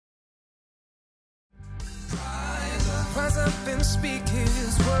Rise up and speak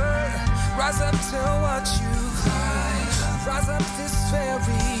his word. Rise up, tell what you've heard. Rise up this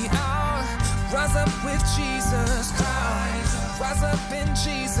very hour. Rise up with Jesus Christ. Rise up in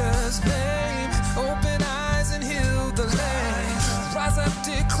Jesus' name. Open eyes and heal the lame. Rise up,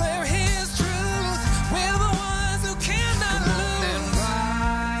 declare his truth. We're the ones who cannot lose. And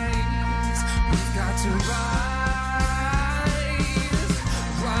rise, we've got to rise.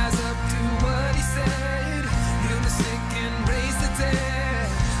 Rise up, do what he said. Heal the sick and raise the dead.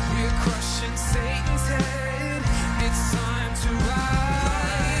 We're crushing Satan's head. It's time to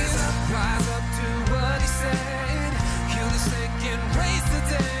rise. Rise up, do what he said. Heal the sick and raise the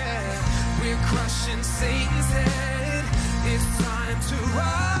dead. We're crushing Satan's head. It's time to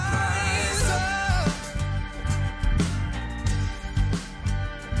rise up.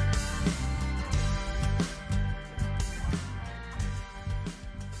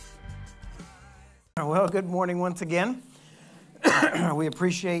 Well, good morning once again. We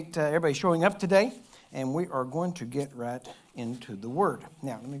appreciate everybody showing up today, and we are going to get right into the Word.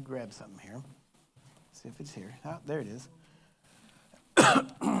 Now, let me grab something here. See if it's here. Oh, there it is.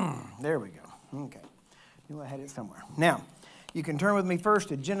 There we go. Okay. I had it somewhere. Now, you can turn with me first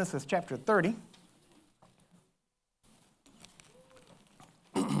to Genesis chapter 30.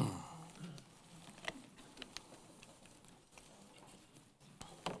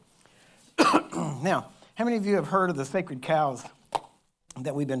 Now, how many of you have heard of the sacred cows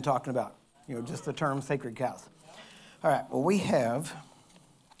that we've been talking about? You know, just the term sacred cows. All right, well, we have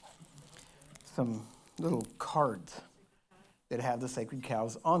some little cards that have the sacred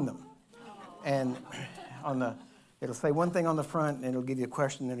cows on them. And it'll say one thing on the front, and it'll give you a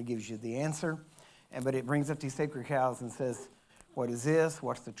question, and it gives you the answer. But it brings up these sacred cows and says, what is this?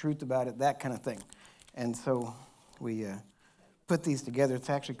 What's the truth about it? That kind of thing. And so we put these together. It's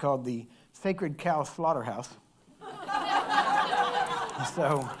actually called the Sacred Cow Slaughterhouse.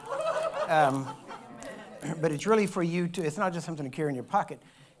 So, but it's really for you to, it's not just something to carry in your pocket.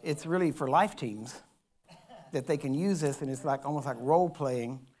 It's really for life teams that they can use this, and it's like almost like role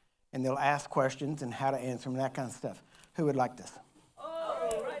playing, and they'll ask questions and how to answer them and that kind of stuff. Who would like this?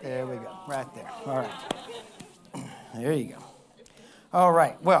 There we go, right there. All right. There you go. All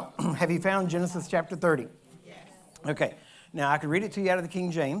right. Well, have you found Genesis chapter 30? Yes. Okay. Now, I could read it to you out of the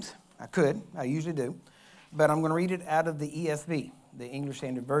King James. I could. I usually do. But I'm going to read it out of the ESV, the English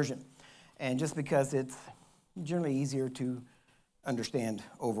Standard Version. And just because it's generally easier to understand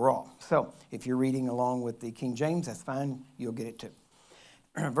overall. So, if you're reading along with the King James, that's fine. You'll get it too.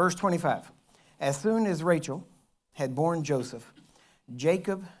 Verse 25. As soon as Rachel had borne Joseph,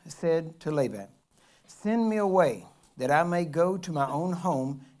 Jacob said to Laban, "Send me away, that I may go to my own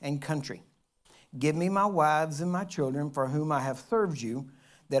home and country. Give me my wives and my children for whom I have served you,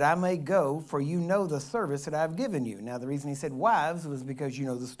 that I may go, for you know the service that I have given you." Now, the reason he said wives was because you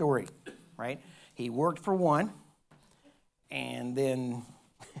know the story, right? He worked for one, and then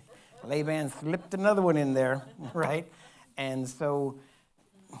Laban slipped another one in there, right? And so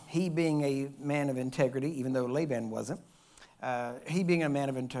he being a man of integrity, even though Laban wasn't, he being a man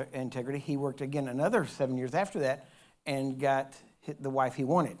of integrity, he worked again another 7 years after that and got the wife he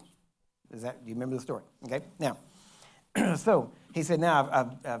wanted. Do you remember the story? Okay, now, so he said,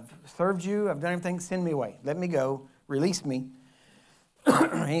 now I've served you, I've done everything, send me away. Let me go, release me.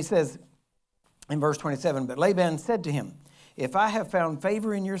 And he says in verse 27, but Laban said to him, if I have found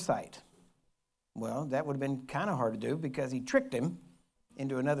favor in your sight, well, that would have been kind of hard to do because he tricked him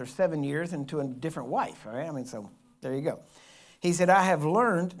into another 7 years into a different wife, all right? I mean, so there you go. He said, I have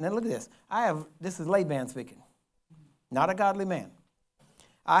learned, now look at this. This is Laban speaking, not a godly man.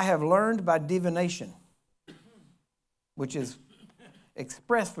 I have learned by divination, which is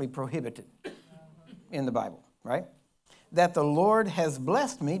expressly prohibited in the Bible, right? That the Lord has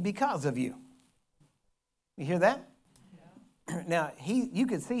blessed me because of you. You hear that? Yeah. Now, you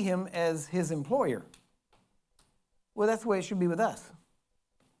could see him as his employer. Well, that's the way it should be with us.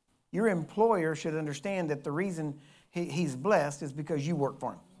 Your employer should understand that the reason he's blessed is because you work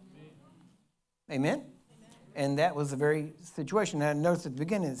for him. Amen? Amen? And that was the very situation. Now, notice at the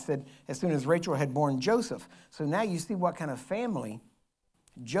beginning it said, as soon as Rachel had born Joseph. So now you see what kind of family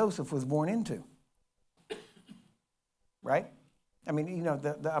Joseph was born into. Right? I mean, you know,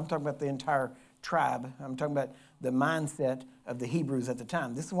 I'm talking about the entire tribe. I'm talking about the mindset of the Hebrews at the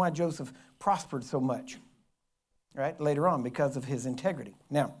time. This is why Joseph prospered so much, right, later on, because of his integrity.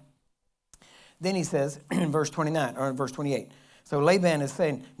 Now, then he says in verse 29, or in verse 28, so Laban is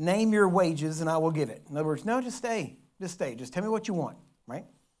saying, name your wages and I will give it. In other words, no, just stay. Just stay. Just tell me what you want, right?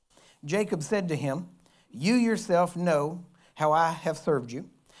 Jacob said to him, you yourself know how I have served you.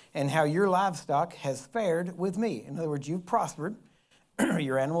 and how your livestock has fared with me. In other words, you've prospered.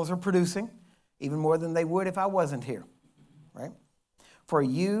 Your animals are producing even more than they would if I wasn't here, right? For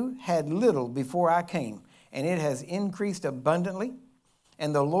you had little before I came, and it has increased abundantly,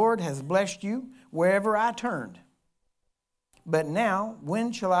 and the Lord has blessed you wherever I turned. But now,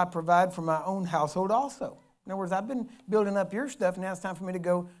 when shall I provide for my own household also? In other words, I've been building up your stuff. Now it's time for me to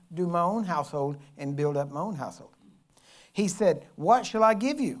go do my own household and build up my own household. He said, what shall I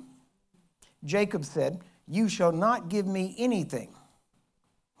give you? Jacob said, you shall not give me anything.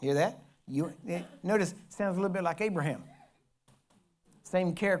 Hear that? Notice, it sounds a little bit like Abraham.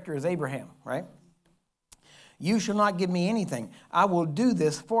 Same character as Abraham, right? You shall not give me anything. I will do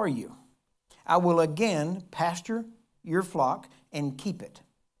this for you. I will again pasture your flock and keep it.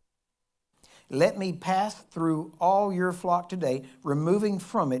 Let me pass through all your flock today, removing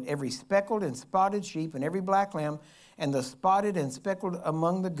from it every speckled and spotted sheep and every black lamb, and the spotted and speckled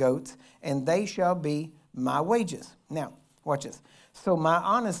among the goats, and they shall be my wages. Now, watch this. So my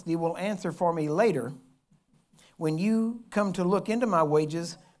honesty will answer for me later when you come to look into my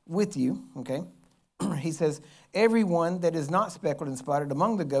wages with you, okay? He says, everyone that is not speckled and spotted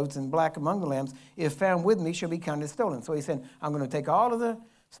among the goats and black among the lambs, if found with me, shall be counted stolen. So he said, I'm going to take all of the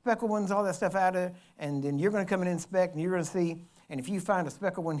speckled ones, all that stuff out of it, and then you're going to come and inspect, and you're going to see, and if you find a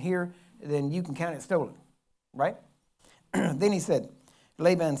speckled one here, then you can count it stolen, right? Then he said,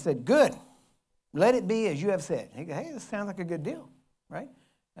 Laban said, good, let it be as you have said. He goes, hey, this sounds like a good deal, right?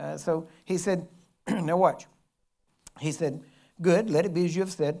 So he said, now watch. He said, good, let it be as you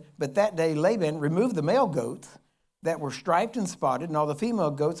have said. But that day Laban removed the male goats that were striped and spotted, and all the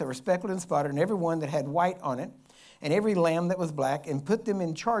female goats that were speckled and spotted, and every one that had white on it, and every lamb that was black, and put them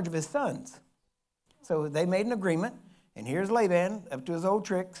in charge of his sons. So they made an agreement, and here's Laban up to his old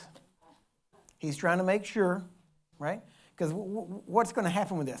tricks. He's trying to make sure, right? Because what's going to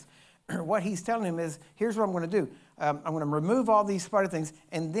happen with this? What he's telling him is, here's what I'm going to do. I'm going to remove all these spotted things,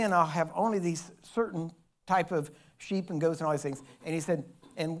 and then I'll have only these certain type of sheep and goats and all these things. And he said,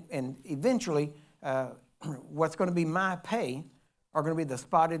 and eventually, what's going to be my pay are going to be the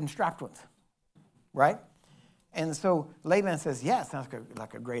spotted and striped ones, right? And so Laban says, yeah, sounds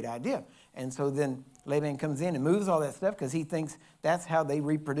like a great idea. And so then Laban comes in and moves all that stuff because he thinks that's how they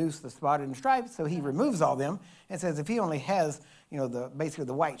reproduce the spotted and striped. So he removes all them and says if he only has, basically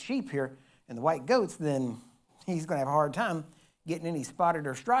the white sheep here and the white goats, then he's going to have a hard time getting any spotted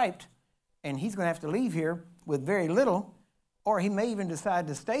or striped. And he's going to have to leave here with very little, or he may even decide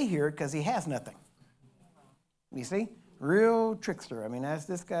to stay here because he has nothing. You see? Real trickster. I mean,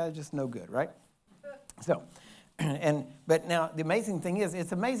 this guy just no good, right? So, but now the amazing thing is,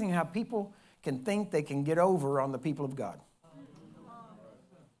 it's amazing how people can think they can get over on the people of God.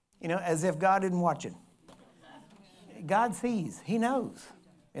 As if God isn't watching. God sees. He knows.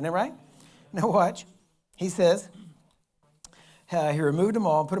 Isn't that right? Now watch. He says, he removed them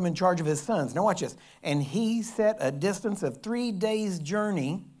all and put them in charge of his sons. Now watch this. And he set a distance of 3 days'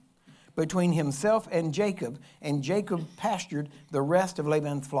 journey between himself and Jacob pastured the rest of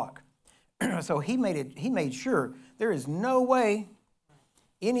Laban's flock. So he made sure there is no way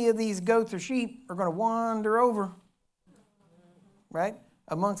any of these goats or sheep are going to wander over, right,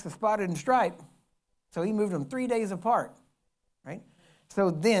 amongst the spotted and striped. So he moved them 3 days apart, right?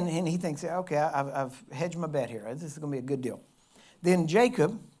 So then, and he thinks, okay, I've hedged my bet here. This is going to be a good deal. Then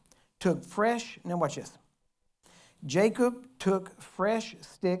Jacob took now watch this. Jacob took fresh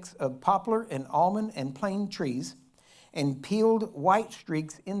sticks of poplar and almond and plane trees and peeled white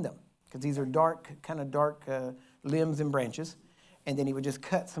streaks in them, because these are kind of dark limbs and branches. And then he would just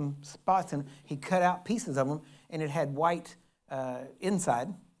cut some spots, and he cut out pieces of them, and it had white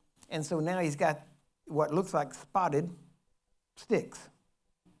inside. And so now he's got what looks like spotted sticks,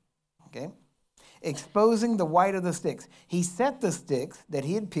 okay? Exposing the white of the sticks. He set the sticks that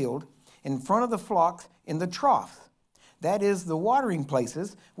he had peeled in front of the flocks in the troughs. That is the watering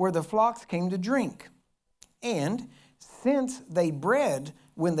places where the flocks came to drink. And since they bred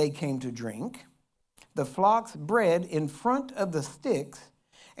when they came to drink, the flocks bred in front of the sticks,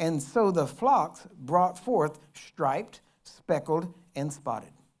 and so the flocks brought forth striped, speckled, and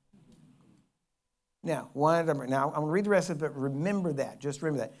spotted. Now, I'm going to read the rest of it, but remember that. Just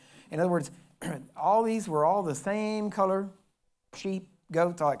remember that. In other words, all these were all the same color, sheep,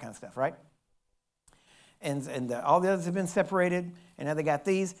 goats, all that kind of stuff, right? And all the others have been separated, and now they got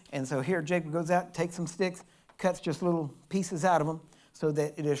these. And so here Jacob goes out, takes some sticks, cuts just little pieces out of them so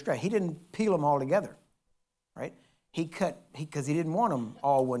that it is straight. He didn't peel them all together, right? Because he didn't want them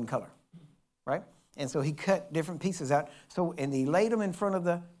all one color, right? And so he cut different pieces out. And he laid them in front of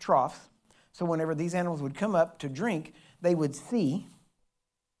the troughs. So whenever these animals would come up to drink, they would see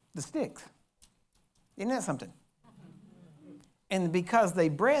the sticks. Isn't that something? And because they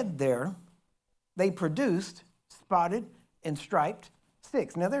bred there, they produced spotted and striped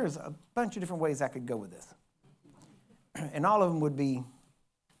sticks. Now, there's a bunch of different ways I could go with this. And all of them would be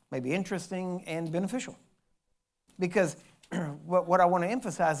maybe interesting and beneficial. Because what I want to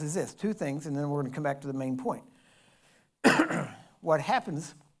emphasize is this, two things, and then we're going to come back to the main point. What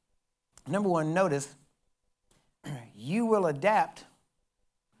happens, number one, notice, you will adapt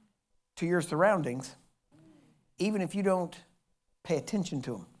to your surroundings even if you don't pay attention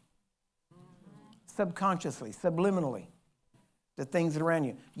to them. Subconsciously, subliminally, the things that are around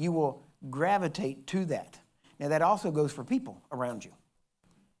you. You will gravitate to that. Now, that also goes for people around you.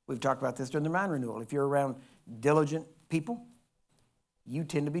 We've talked about this during the mind renewal. If you're around diligent people, you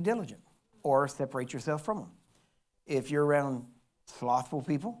tend to be diligent or separate yourself from them. If you're around slothful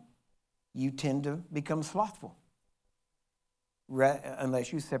people, you tend to become slothful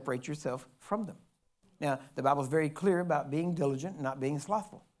unless you separate yourself from them. Now, the Bible is very clear about being diligent and not being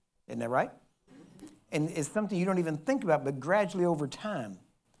slothful. Isn't that right? And it's something you don't even think about, but gradually over time,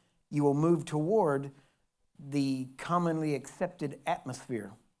 you will move toward the commonly accepted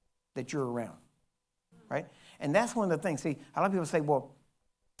atmosphere that you're around, right? And that's one of the things. See, a lot of people say, well,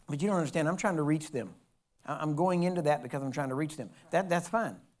 but you don't understand. I'm trying to reach them. I'm going into that because I'm trying to reach them. That's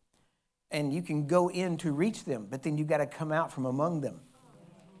fine. And you can go in to reach them, but then you got to come out from among them.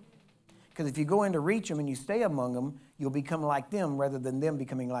 Because if you go in to reach them and you stay among them, you'll become like them rather than them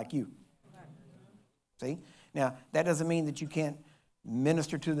becoming like you. See? Now, that doesn't mean that you can't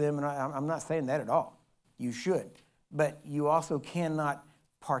minister to them, and I'm not saying that at all. You should. But you also cannot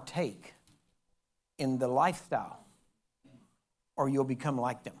partake in the lifestyle, or you'll become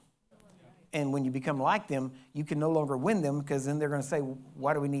like them. And when you become like them, you can no longer win them, because then they're going to say,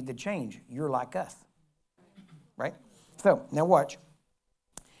 why do we need to change? You're like us. Right? So, now watch.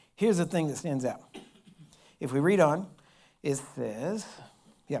 Here's the thing that stands out. If we read on, it says,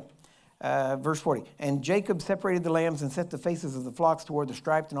 verse 40, and Jacob separated the lambs and set the faces of the flocks toward the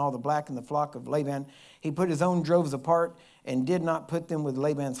striped and all the black in the flock of Laban. He put his own droves apart and did not put them with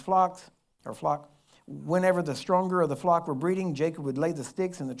Laban's flock. Whenever the stronger of the flock were breeding, Jacob would lay the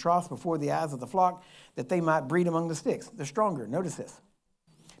sticks in the troughs before the eyes of the flock, that they might breed among the sticks. The stronger, notice this.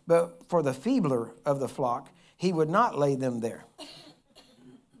 But for the feebler of the flock, he would not lay them there.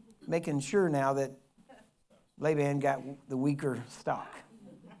 Making sure now that Laban got the weaker stock.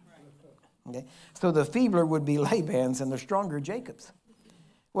 Okay? So the feebler would be Laban's and the stronger Jacob's.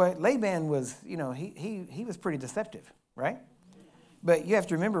 Well, Laban was, he was pretty deceptive, right? But you have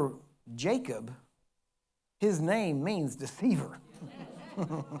to remember, Jacob, his name means deceiver.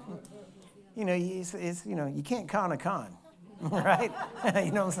 You can't con a con, right?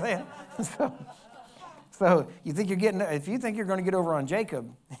 You know what I'm saying? So you think if you think you're going to get over on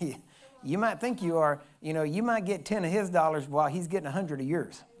Jacob, you might think you are, you might get 10 of his dollars while he's getting 100 of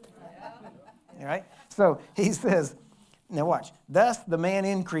yours. All right? So he says, now watch. Thus the man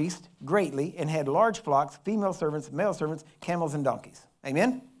increased greatly and had large flocks, female servants, male servants, camels, and donkeys.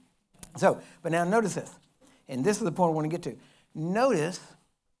 Amen? So, but now notice this. And this is the point I want to get to. Notice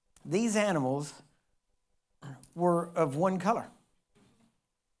these animals were of one color.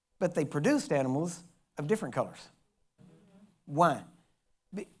 But they produced animals of different colors. Why?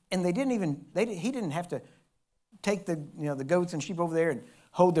 And he didn't have to take the goats and sheep over there and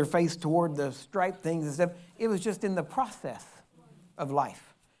hold their face toward the striped things and stuff. It was just in the process of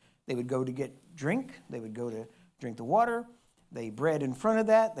life. They would go to get drink. They would go to drink the water. They bred in front of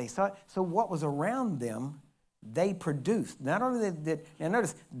that. They saw it. So what was around them, they produced. Not only did, now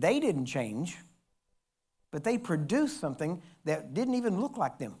notice, they didn't change, but they produced something that didn't even look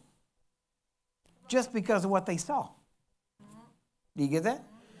like them, just because of what they saw. Do you get that?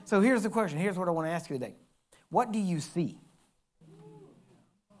 So here's the question. Here's what I want to ask you today. What do you see?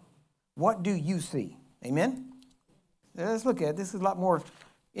 What do you see? Amen? Let's look at it. This is a lot more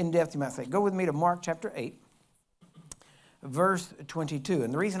in-depth, you might say. Go with me to Mark chapter 8, verse 22.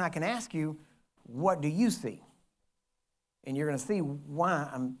 And the reason I can ask you, what do you see? And you're going to see why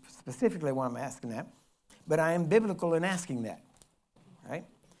I'm asking that. But I am biblical in asking that. Right?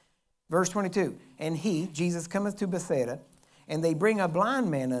 Verse 22. And he, Jesus, cometh to Bethsaida, and they bring a blind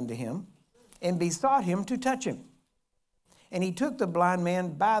man unto him, and besought him to touch him. And he took the blind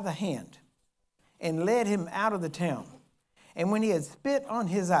man by the hand, and led him out of the town. And when he had spit on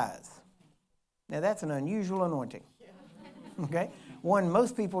his eyes, now that's an unusual anointing. Okay? One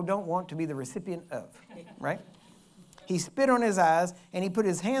most people don't want to be the recipient of, right? He spit on his eyes, and he put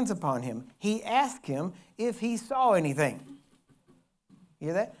his hands upon him. He asked him if he saw anything. You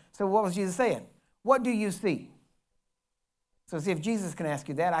hear that? So what was Jesus saying? What do you see? So see, if Jesus can ask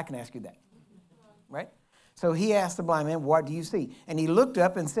you that, I can ask you that. Right? So he asked the blind man, what do you see? And he looked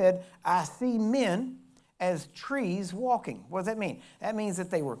up and said, I see men as trees walking. What does that mean? That means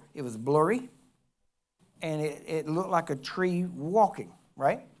that it was blurry, and it looked like a tree walking,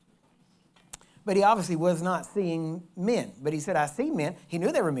 right? But he obviously was not seeing men. But he said, I see men. He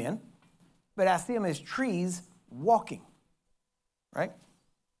knew they were men, but I see them as trees walking, right?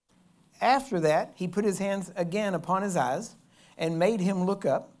 After that, he put his hands again upon his eyes and made him look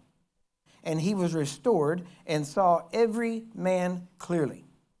up, and he was restored and saw every man clearly.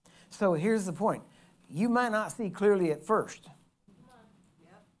 So here's the point. You might not see clearly at first,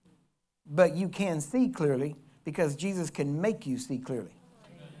 but you can see clearly because Jesus can make you see clearly.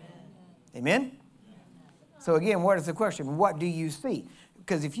 Amen? So again, what is the question? What do you see?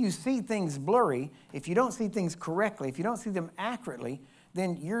 Because if you see things blurry, if you don't see things correctly, if you don't see them accurately,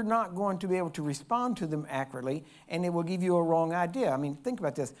 then you're not going to be able to respond to them accurately, and it will give you a wrong idea. I mean, think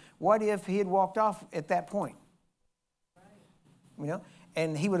about this. What if he had walked off at that point? You know,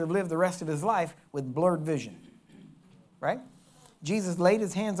 and he would have lived the rest of his life with blurred vision, right? Jesus laid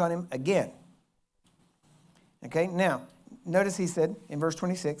his hands on him again. Okay, now, notice he said in verse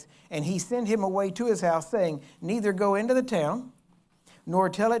 26, and he sent him away to his house, saying, neither go into the town, nor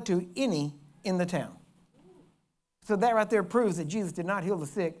tell it to any in the town. So that right there proves that Jesus did not heal the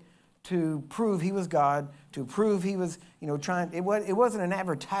sick to prove he was God, to prove he was, trying. It wasn't an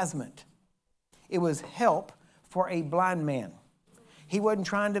advertisement. It was help for a blind man. He wasn't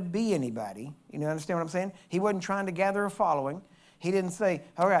trying to be anybody. You understand what I'm saying? He wasn't trying to gather a following. He didn't say,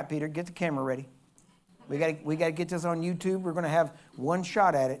 all right, Peter, get the camera ready. We got to get this on YouTube. We're going to have one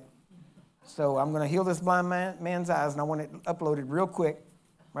shot at it. So I'm going to heal this blind man's eyes, and I want it uploaded real quick,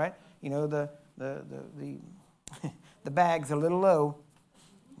 right? The bag's a little low.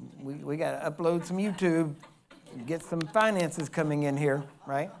 We got to upload some YouTube, get some finances coming in here,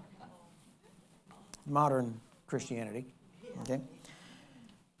 right? Modern Christianity, okay?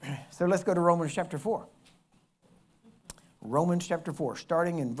 So let's go to Romans chapter 4. Romans chapter 4,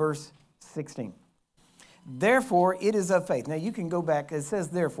 starting in verse 16. Therefore, it is of faith. Now, you can go back. It says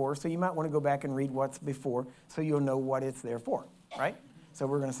therefore, so you might want to go back and read what's before so you'll know what it's there for, right? So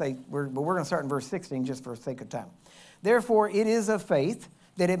we're going to say, we're going to start in verse 16 just for sake of time. Therefore, it is of faith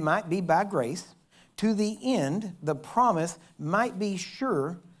that it might be by grace, to the end the promise might be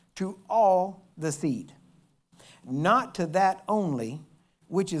sure to all the seed, not to that only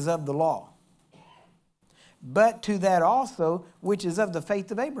which is of the law, but to that also which is of the faith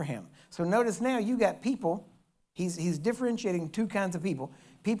of Abraham. So notice now you got people, he's differentiating two kinds of people,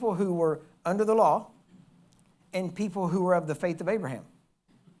 people who were under the law and people who were of the faith of Abraham,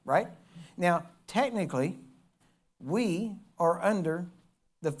 right? Now, technically, we are under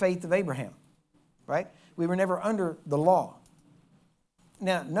the faith of Abraham, right? We were never under the law.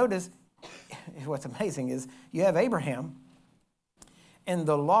 Now, notice what's amazing is you have Abraham, and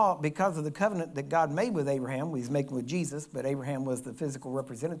the law, because of the covenant that God made with Abraham, he's making with Jesus, but Abraham was the physical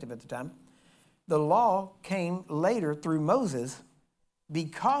representative at the time. The law came later through Moses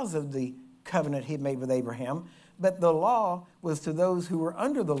because of the covenant he made with Abraham, but the law was to those who were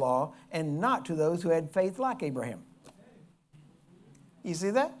under the law and not to those who had faith like Abraham. You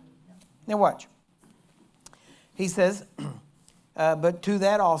see that? Now watch. He says, but to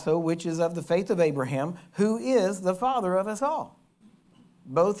that also, which is of the faith of Abraham, who is the father of us all.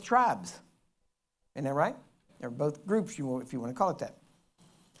 Both tribes. Isn't that right? Or both groups, if you want to call it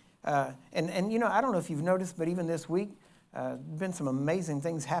that. And I don't know if you've noticed, but even this week, been some amazing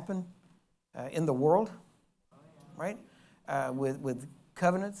things happen in the world, right? With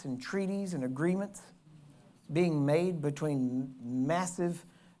covenants and treaties and agreements being made between massive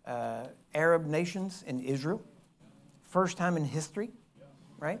Arab nations and Israel. First time in history,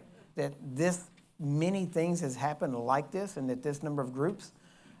 right? That this many things has happened like this, and that this number of groups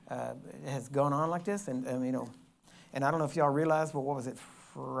has gone on like this. And and I don't know if y'all realize, but what was it?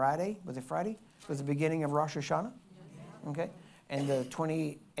 Friday? Was it Friday? It was the beginning of Rosh Hashanah. Okay, and the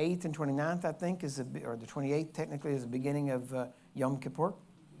 28th and 29th, I think, or the 28th technically is the beginning of Yom Kippur.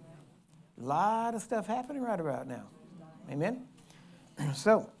 A lot of stuff happening right about now. Amen.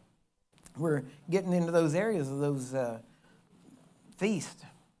 So we're getting into those areas of those feasts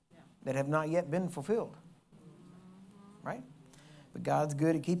that have not yet been fulfilled, right? But God's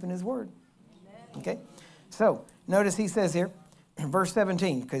good at keeping his word. Okay, so notice he says here, verse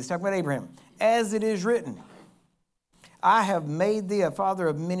 17, because he's talking about Abraham, as it is written, I have made thee a father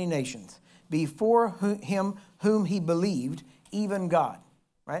of many nations, before him whom he believed, even God,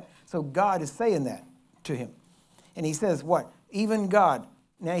 right? So God is saying that to him. And he says what? Even God.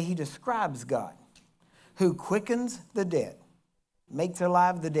 Now he describes God, who quickens the dead. makes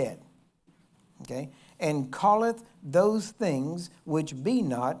alive the dead. Okay? And calleth those things which be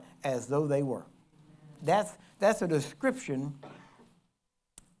not as though they were. That's a description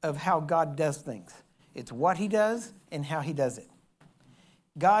of how God does things. It's what he does and how he does it.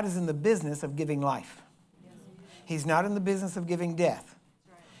 God is in the business of giving life. He's not in the business of giving death.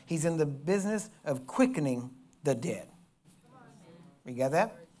 He's in the business of quickening the dead. You got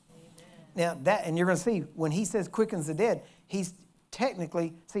that? Now, and you're going to see, when he says quickens the dead, he's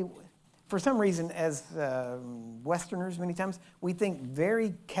technically, see, for some reason, as Westerners, many times, we think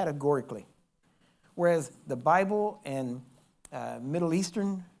very categorically. Whereas the Bible and Middle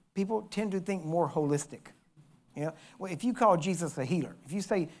Eastern people tend to think more holistic. You know, well, if you call Jesus a healer, if you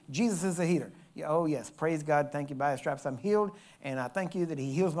say Jesus is a healer, oh yes, praise God, thank you, by his stripes I'm healed, and I thank you that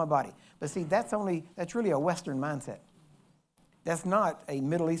he heals my body. But see, that's really a Western mindset. That's not a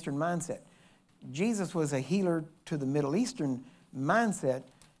Middle Eastern mindset. Jesus was a healer to the Middle Eastern mindset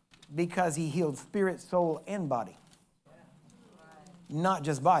because he healed spirit, soul, and body. Not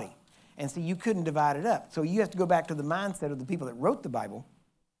just body. And so you couldn't divide it up. So you have to go back to the mindset of the people that wrote the Bible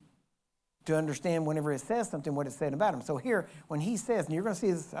to understand whenever it says something, what it's saying about him. So here, when he says, and you're going to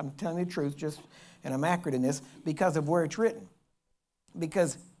see this, I'm telling you the truth, and I'm accurate in this, because of where it's written.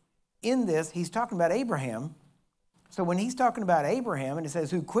 Because in this, he's talking about Abraham. So when he's talking about Abraham, and it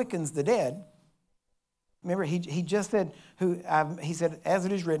says, who quickens the dead, remember, he just said, he said, as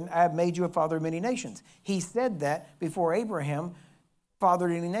it is written, I have made you a father of many nations. He said that before Abraham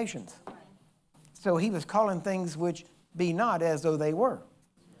fathered any nations. So he was calling things which be not as though they were.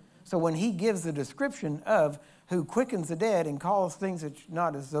 So when he gives the description of who quickens the dead and calls things which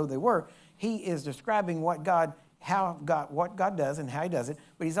not as though they were, he is describing what God does and how he does it,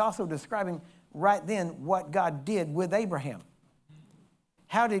 but he's also describing right then what God did with Abraham.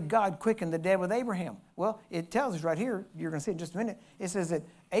 How did God quicken the dead with Abraham? Well, it tells us right here, you're going to see it in just a minute, it says that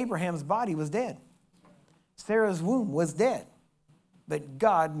Abraham's body was dead. Sarah's womb was dead, but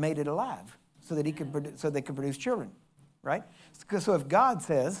God made it alive so that they could produce children, right? So if God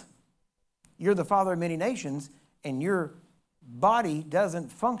says, you're the father of many nations, and your body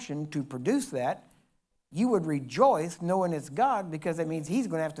doesn't function to produce that, you would rejoice knowing it's God, because that means he's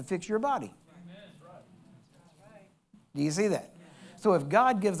going to have to fix your body. Do you see that? So if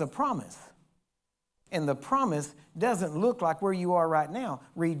God gives a promise, and the promise doesn't look like where you are right now,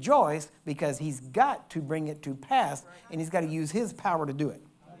 rejoice, because he's got to bring it to pass, and he's got to use his power to do it.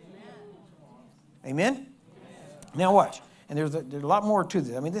 Amen? Now watch. And there's a lot more to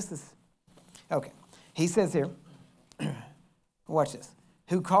this. I mean, this is... Okay. He says here, watch this.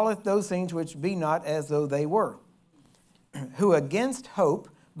 Who calleth those things which be not as though they were. Who against hope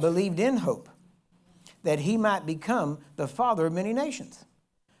believed in hope, that he might become the father of many nations.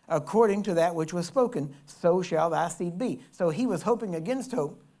 According to that which was spoken, so shall thy seed be. So he was hoping against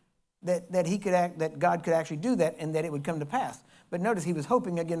hope that God could actually do that and that it would come to pass. But notice he was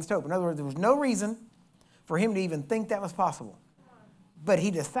hoping against hope. In other words, there was no reason for him to even think that was possible. But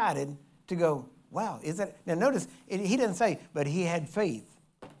he decided to go, wow, is that? Now notice, he didn't say, but he had faith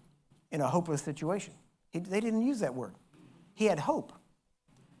in a hopeless situation. They didn't use that word. He had hope.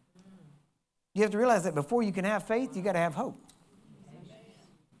 You have to realize that before you can have faith, you got to have hope.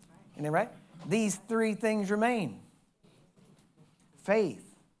 Isn't that right? These three things remain.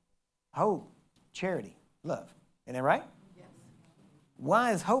 Faith, hope, charity, love. Isn't that right? Yes.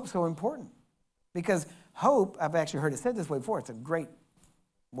 Why is hope so important? Because hope, I've actually heard it said this way before. It's a great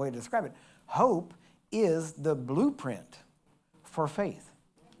way to describe it. Hope is the blueprint for faith.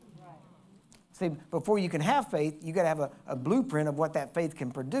 See, before you can have faith, you got to have a blueprint of what that faith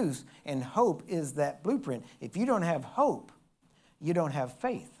can produce, and hope is that blueprint. If you don't have hope, you don't have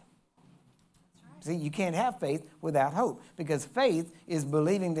faith. See, you can't have faith without hope, because faith is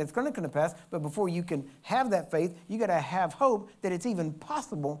believing that it's going to come to pass, but before you can have that faith, you got to have hope that it's even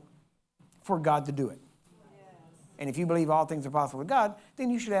possible for God to do it. Yes. And if you believe all things are possible with God,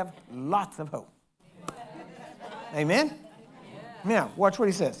 then you should have lots of hope. Amen? Yeah. Now, watch what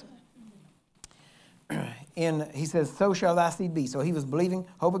he says. And he says, so shall thy seed be. So he was believing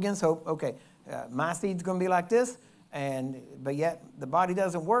hope against hope. Okay, my seed's going to be like this, but yet the body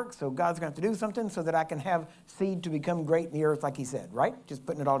doesn't work, so God's going to have to do something so that I can have seed to become great in the earth, like he said, right? Just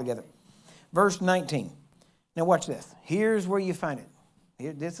putting it all together. Verse 19. Now watch this. Here's where you find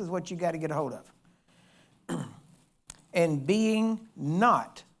it. This is what you got to get a hold of. And being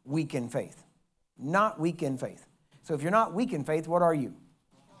not weak in faith. Not weak in faith. So if you're not weak in faith, what are you?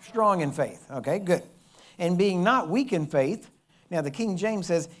 Strong in faith. Okay, good. And being not weak in faith, now the King James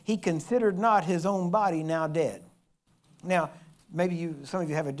says, he considered not his own body now dead. Now, maybe some of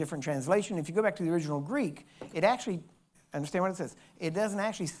you have a different translation. If you go back to the original Greek, it actually Understand what it says? It doesn't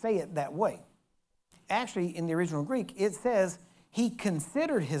actually say it that way. Actually, in the original Greek, it says he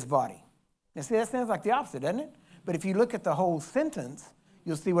considered his body. Now, see, that sounds like the opposite, doesn't it? But if you look at the whole sentence,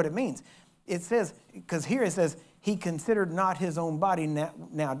 you'll see what it means. It says, because here it says, he considered not his own body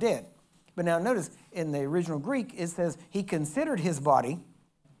now dead. But now notice, in the original Greek, it says he considered his body,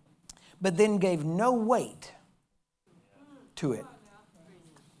 but then gave no weight to it.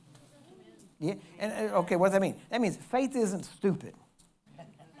 Yeah, and okay, what does that mean? That means faith isn't stupid.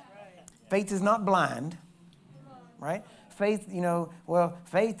 Faith is not blind, right? Faith,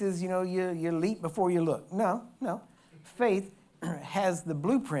 faith is, you leap before you look. No. Faith has the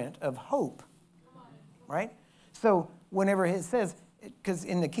blueprint of hope, right? So whenever it says, because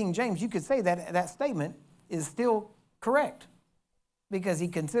in the King James, you could say that statement is still correct because he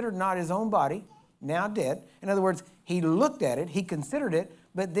considered not his own body, now dead. In other words, he looked at it, he considered it,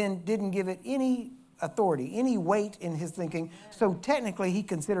 but then didn't give it any authority, any weight in his thinking. So technically, he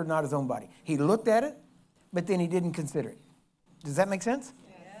considered not his own body. He looked at it, but then he didn't consider it. Does that make sense?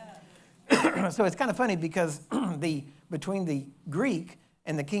 Yeah. So it's kind of funny because between the Greek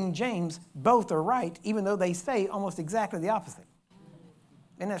and the King James, both are right, even though they say almost exactly the opposite.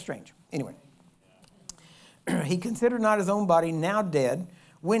 Isn't that strange? Anyway, he considered not his own body, now dead,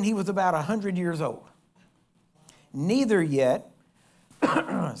 when he was about 100 years old. Neither yet,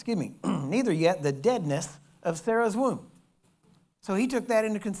 neither yet the deadness of Sarah's womb. So he took that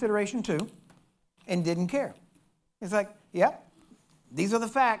into consideration too and didn't care. It's like, yeah, these are the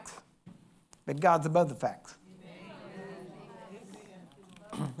facts, but God's above the facts.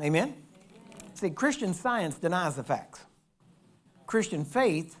 Amen? See, Christian science denies the facts. Christian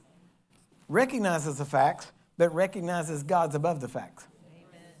faith recognizes the facts, but recognizes God's above the facts.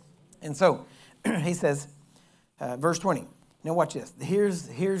 Amen. And so he says, verse 20. Now watch this.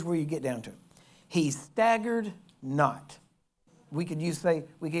 Here's where you get down to it. He staggered not. We could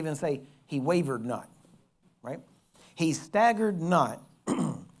even say he wavered not, right? He staggered not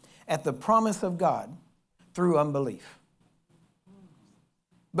at the promise of God through unbelief,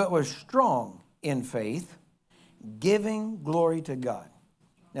 but was strong in faith, giving glory to God.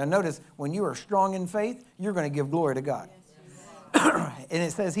 Now notice, when you are strong in faith, you're going to give glory to God. And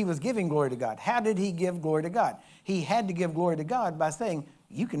it says he was giving glory to God. How did he give glory to God? He had to give glory to God by saying,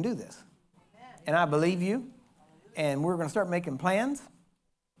 you can do this. And I believe you. And we're going to start making plans.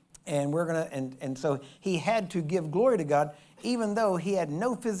 And we're going to, and so he had to give glory to God, even though he had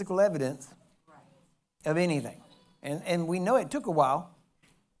no physical evidence of anything. And we know it took a while,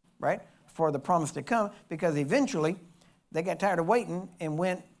 right, for the promise to come, because eventually they got tired of waiting and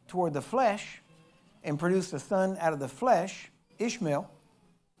went toward the flesh and produced a son out of the flesh, Ishmael.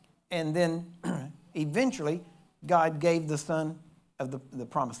 And then eventually God gave the son of the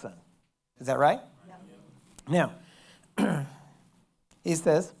promised son. Is that right? Yeah. Now, he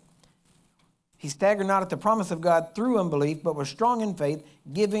says, he staggered not at the promise of God through unbelief, but was strong in faith,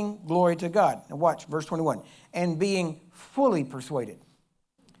 giving glory to God. Now watch, verse 21. And being fully persuaded.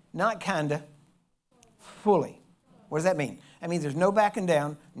 Not kinda, fully. What does that mean? That means there's no backing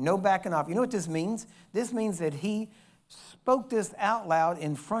down, no backing off. You know what this means? This means that he spoke this out loud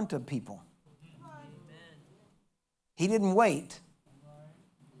in front of people. He didn't wait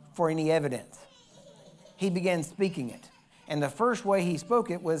for any evidence. He began speaking it. And the first way he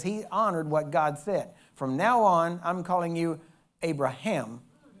spoke it was he honored what God said. From now on, I'm calling you Abraham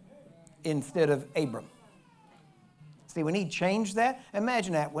instead of Abram. See, when he changed that,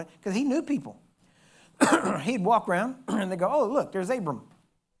 imagine that, because he knew people. He'd walk around and they'd go, oh, look, there's Abram.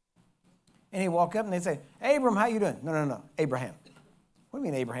 And he'd walk up and they'd say, Abram, how you doing? No, Abraham. What do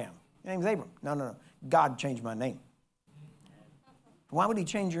you mean Abraham? Your name's Abram. No. God changed my name. Why would he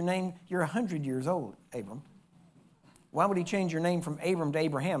change your name? You're 100 years old, Abram. Why would he change your name from Abram to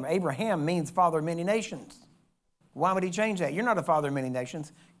Abraham? Abraham means father of many nations. Why would he change that? You're not a father of many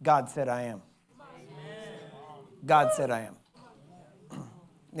nations. God said I am. God said I am.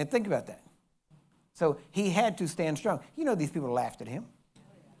 Now think about that. So he had to stand strong. You know these people laughed at him.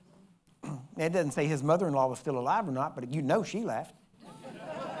 It doesn't say his mother-in-law was still alive or not, but you know she laughed.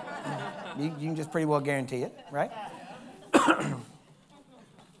 You can just pretty well guarantee it, right?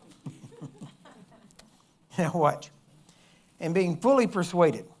 Now watch. And being fully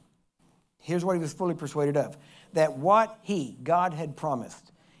persuaded, here's what he was fully persuaded of, that what God had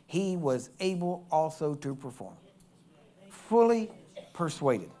promised, he was able also to perform. Fully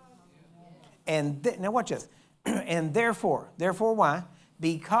persuaded. And now watch this. And therefore why?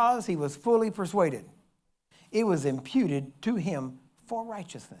 Because he was fully persuaded, it was imputed to him for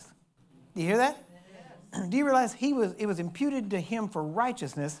righteousness. Do you hear that? Do you realize it was imputed to him for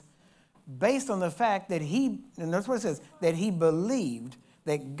righteousness based on the fact that he, and that's what it says, that he believed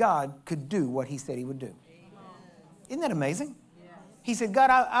that God could do what he said he would do. Isn't that amazing? He said, God,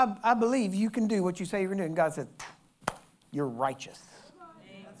 I believe you can do what you say you're going to do. And God said, you're righteous.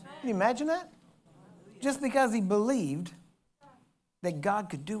 Can you imagine that? Just because he believed that God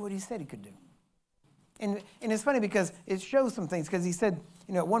could do what he said he could do. And it's funny because it shows some things, because he said,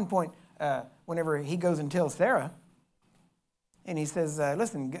 at one point, whenever he goes and tells Sarah, and he says,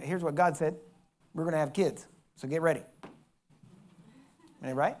 listen, here's what God said. We're going to have kids, so get ready.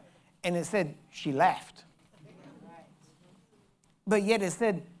 Right? And it said she laughed. But yet it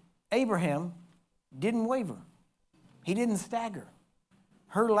said Abraham didn't waver. He didn't stagger.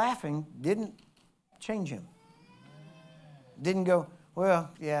 Her laughing didn't change him. Didn't go,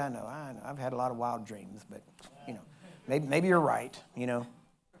 well, yeah, I know. I've had a lot of wild dreams, but, maybe you're right,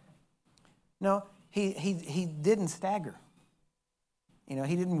 No, he didn't stagger. He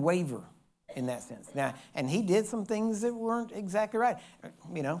didn't waver in that sense. Now, and he did some things that weren't exactly right.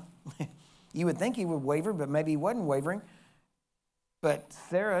 You would think he would waver, but maybe he wasn't wavering. But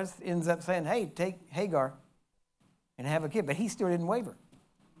Sarah ends up saying, hey, take Hagar and have a kid. But he still didn't waver.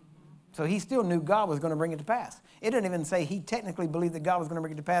 So he still knew God was going to bring it to pass. It doesn't even say he technically believed that God was going to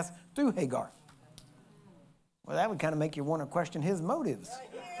bring it to pass through Hagar. Well, that would kind of make you want to question his motives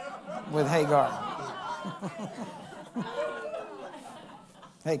with Hagar.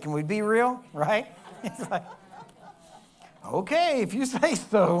 Hey, can we be real? Right? It's like, okay, if you say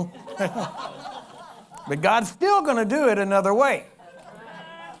so. But God's still going to do it another way.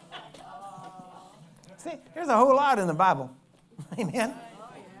 See, there's a whole lot in the Bible. Amen.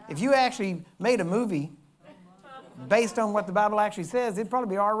 If you actually made a movie based on what the Bible actually says, it'd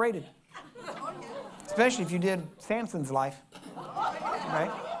probably be R-rated. Especially if you did Samson's life.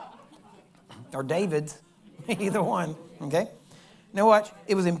 Right? Or David's. Either one. Okay? Now watch.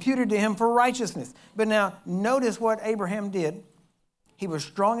 It was imputed to him for righteousness. But now, notice what Abraham did. He was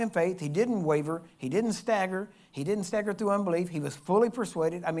strong in faith. He didn't waver. He didn't stagger. He didn't stagger through unbelief. He was fully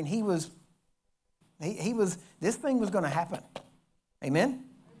persuaded. I mean, he was, this thing was going to happen. Amen?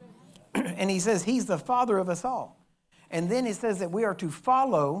 And he says he's the father of us all. And then he says that we are to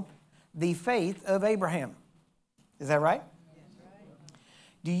follow the faith of Abraham. Is that right? Yes.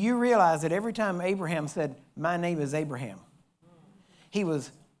 Do you realize that every time Abraham said, my name is Abraham, he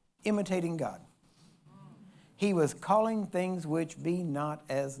was imitating God. He was calling things which be not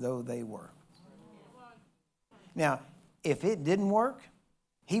as though they were. Now, if it didn't work,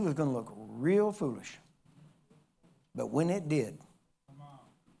 he was going to look real foolish. But when it did,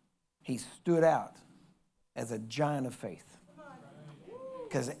 he stood out as a giant of faith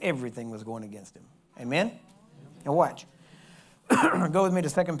because everything was going against him. Amen? Now watch. Go with me to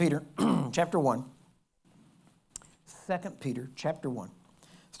 2 Peter chapter 1. 2 Peter chapter 1.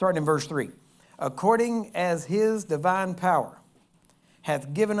 Starting in verse 3. According as his divine power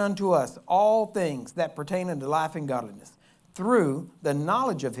hath given unto us all things that pertain unto life and godliness, through the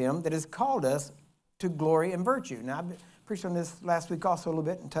knowledge of him that has called us to glory and virtue. Now, I preached on this last week also a little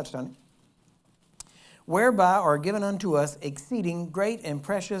bit and touched on it. Whereby are given unto us exceeding great and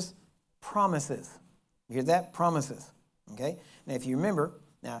precious promises. You hear that? Promises. Okay? Now, if you remember,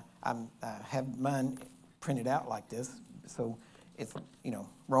 now I have mine printed out like this. So it's,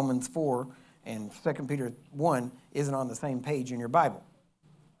 Romans 4 and 2 Peter 1 isn't on the same page in your Bible.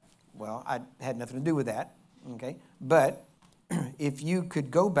 Well, I had nothing to do with that. Okay? But if you could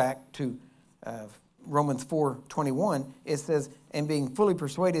go back to Romans 4:21, it says, and being fully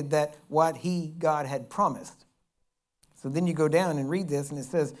persuaded that what God had promised. So then you go down and read this, and it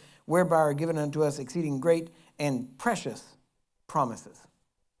says, whereby are given unto us exceeding great and precious promises.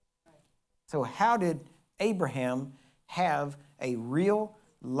 So how did Abraham have a real,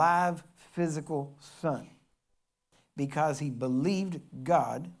 live, physical son? Because he believed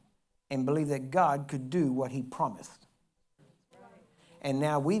God and believed that God could do what he promised. And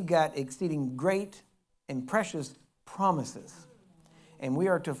now we've got exceeding great and precious promises. And we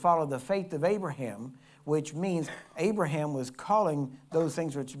are to follow the faith of Abraham, which means Abraham was calling those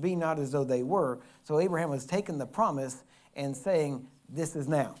things which be not as though they were. So Abraham was taking the promise and saying, this is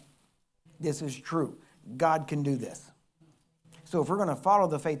now. This is true. God can do this. So if we're going to follow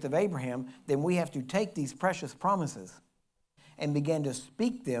the faith of Abraham, then we have to take these precious promises and begin to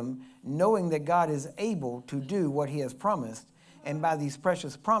speak them, knowing that God is able to do what he has promised. And by these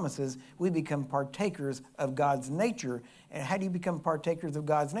precious promises, we become partakers of God's nature. And how do you become partakers of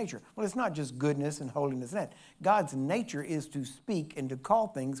God's nature? Well, it's not just goodness and holiness. God's nature is to speak and to call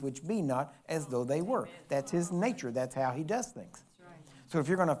things which be not as though they were. That's his nature. That's how he does things. So if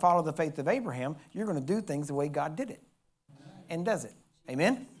you're going to follow the faith of Abraham, you're going to do things the way God did it and does it.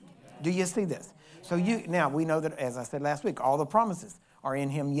 Amen? Do you see this? So now we know that, as I said last week, all the promises are in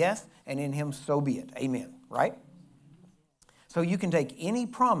him, yes, and in him, so be it. Amen. Right? So you can take any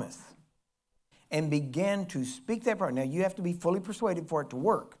promise and begin to speak that promise. Now, you have to be fully persuaded for it to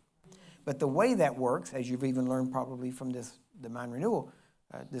work. But the way that works, as you've even learned probably from the mind renewal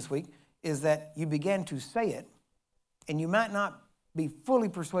this week, is that you begin to say it, and you might not be fully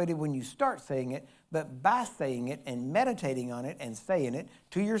persuaded when you start saying it, but by saying it and meditating on it and saying it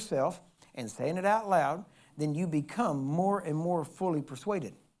to yourself and saying it out loud, then you become more and more fully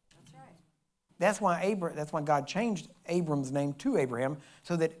persuaded. That's right. That's why God changed Abram's name to Abraham,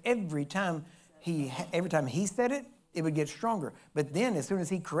 so that every time he said it, it would get stronger. But then as soon as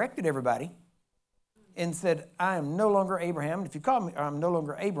he corrected everybody and said, I am no longer Abraham, I'm no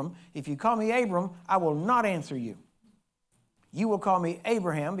longer Abram, if you call me Abram, I will not answer you. You will call me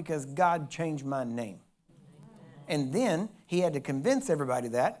Abraham because God changed my name. And then he had to convince everybody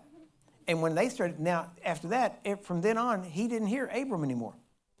that. And when they started, now after that, from then on, he didn't hear Abram anymore.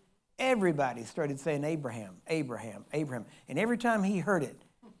 Everybody started saying Abraham, Abraham, Abraham. And every time he heard it,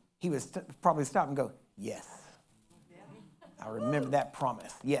 he would probably stop and go, yes. I remember that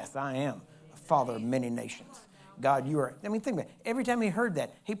promise. Yes, I am a father of many nations. God, you are. I mean, think about it. Every time he heard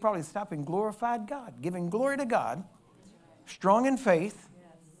that, he probably stopped and glorified God, giving glory to God, strong in faith,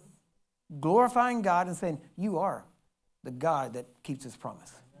 glorifying God and saying, you are the God that keeps his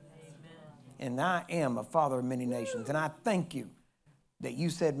promise. And I am a father of many nations. And I thank you that you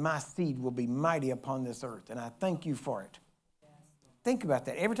said my seed will be mighty upon this earth. And I thank you for it. Think about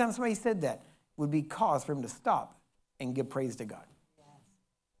that. Every time somebody said that would be cause for him to stop and give praise to God.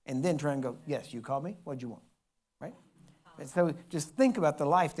 And then try and go, yes, you called me? What'd you want? Right? And so just think about the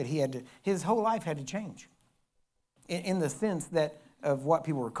life that his whole life had to change. In the sense that of what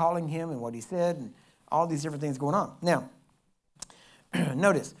people were calling him and what he said and all these different things going on. Now,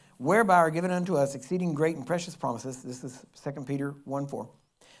 notice, whereby are given unto us exceeding great and precious promises, this is 2 Peter 1:4,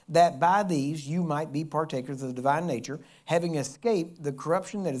 that by these you might be partakers of the divine nature, having escaped the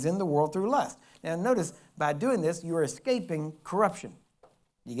corruption that is in the world through lust. Now notice, by doing this, you are escaping corruption.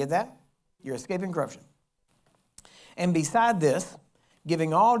 You get that? You're escaping corruption. And beside this,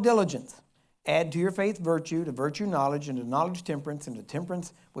 giving all diligence, add to your faith virtue, to virtue knowledge, and to knowledge temperance, and to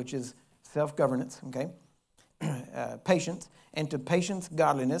temperance, which is self-governance, okay? Patience, and to patience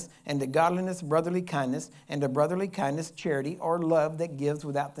godliness, and to godliness brotherly kindness, and to brotherly kindness charity or love that gives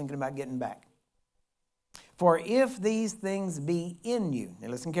without thinking about getting back. For if these things be in you, now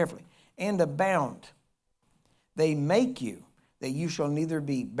listen carefully, and abound, they make you that you shall neither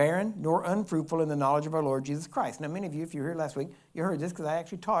be barren nor unfruitful in the knowledge of our Lord Jesus Christ. Now many of you, if you were here last week, you heard this because I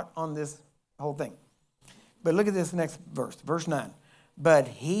actually taught on this whole thing. But look at this next verse, verse 9. But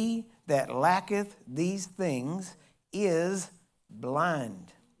he that lacketh these things is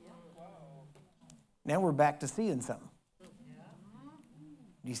blind. Now we're back to seeing something.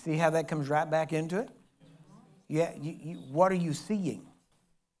 Do you see how that comes right back into it? Yeah. What are you seeing?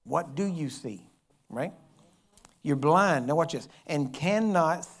 What do you see? Right? You're blind. Now watch this. And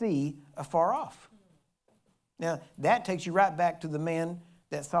cannot see afar off. Now that takes you right back to the man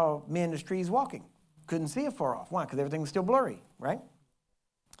that saw Ministries walking. Couldn't see afar off. Why? Because everything was still blurry. Right?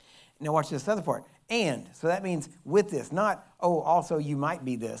 Now watch this other part. And, so that means with this, not, oh, also you might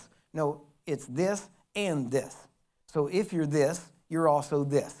be this. No, it's this and this. So if you're this, you're also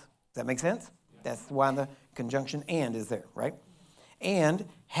this. Does that make sense? Yeah. That's why the conjunction and is there, right? And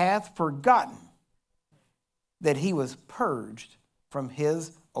hath forgotten that he was purged from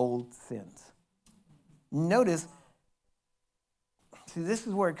his old sins. Notice, see, this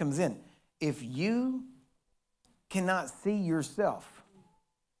is where it comes in. If you cannot see yourself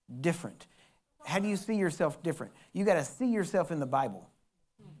different, how do you see yourself different? You got to see yourself in the Bible.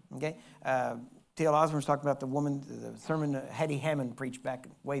 Okay? T.L. Osborne's talking about the sermon that Hattie Hammond preached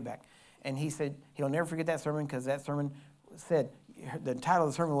way back. And he said he'll never forget that sermon because that sermon said, the title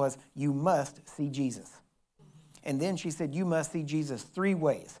of the sermon was, You Must See Jesus. And then she said, you must see Jesus 3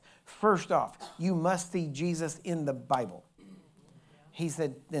 ways. First off, you must see Jesus in the Bible. He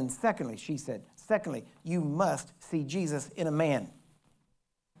said, then she said, secondly, you must see Jesus in a man.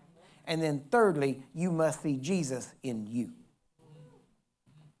 And then thirdly, you must see Jesus in you.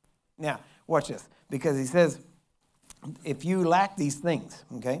 Now, watch this. Because he says, if you lack these things,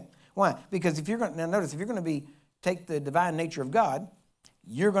 okay? Why? Because if you're going to, now notice, if you're going to take the divine nature of God,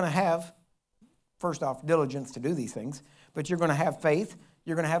 you're going to have, first off, diligence to do these things, but you're going to have faith,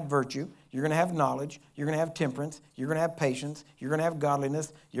 you're going to have virtue, you're going to have knowledge, you're going to have temperance, you're going to have patience, you're going to have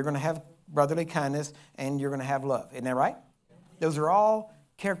godliness, you're going to have brotherly kindness, and you're going to have love. Isn't that right? Those are all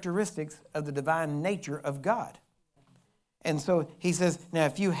characteristics of the divine nature of God. And so he says, now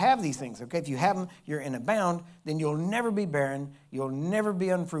if you have these things, okay, if you have them, you're in a bound, then you'll never be barren, you'll never be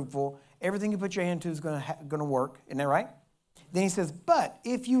unfruitful, everything you put your hand to is going to work. Isn't that right? Then he says, but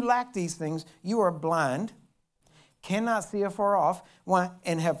if you lack these things, you are blind, cannot see afar off, why?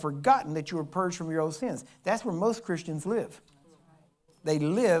 And have forgotten that you were purged from your old sins. That's where most Christians live. They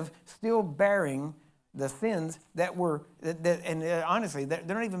live still bearing the sins that were, honestly, they're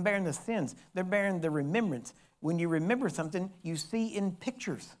not even bearing the sins. They're bearing the remembrance. When you remember something, you see in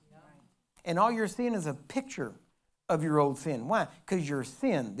pictures. And all you're seeing is a picture of your old sin. Why? Because your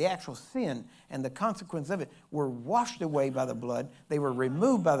sin, the actual sin and the consequence of it were washed away by the blood. They were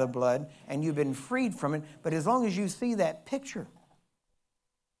removed by the blood, and you've been freed from it. But as long as you see that picture,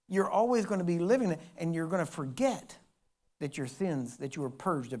 you're always going to be living it, and you're going to forget that your sins, that you were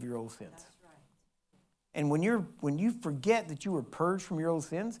purged of your old sins. And when you forget that you were purged from your old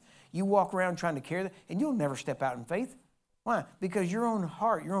sins, you walk around trying to carry that, and you'll never step out in faith. Why? Because your own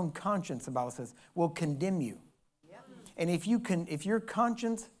heart, your own conscience, the Bible says, will condemn you. Yep. And if your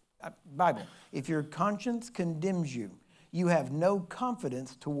conscience, Bible, if your conscience condemns you, you have no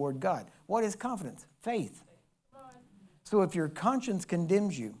confidence toward God. What is confidence? Faith. So if your conscience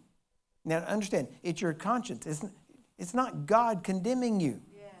condemns you, now understand, it's your conscience. It's not God condemning you.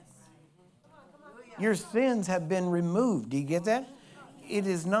 Your sins have been removed. Do you get that? It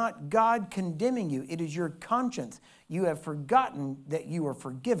is not God condemning you. It is your conscience. You have forgotten that you are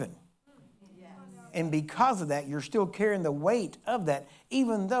forgiven. And because of that, you're still carrying the weight of that,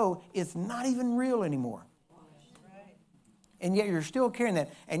 even though it's not even real anymore. And yet you're still carrying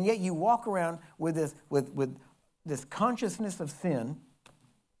that. And yet you walk around with this consciousness of sin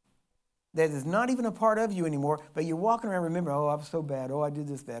that is not even a part of you anymore, but you're walking around, remember, oh, I was so bad, oh, I did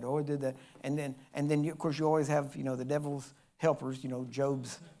this bad, oh, I did that. And then of course, you always have, the devil's helpers,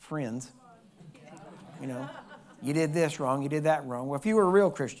 Job's friends. You did this wrong, you did that wrong. Well, if you were a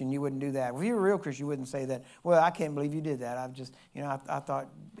real Christian, you wouldn't do that. If you were a real Christian, you wouldn't say that, well, I can't believe you did that. I've just, I thought,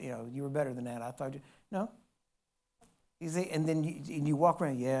 you were better than that. I thought, no. You see, and then you walk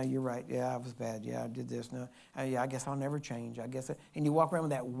around, yeah, you're right. Yeah, I was bad. Yeah, I did this. No, yeah, I guess I'll never change. I guess. And you walk around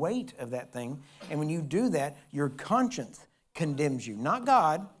with that weight of that thing. And when you do that, your conscience condemns you. Not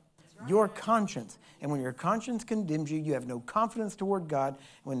God, your conscience. And when your conscience condemns you, you have no confidence toward God.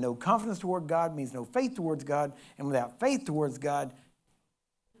 When no confidence toward God means no faith towards God. And without faith towards God,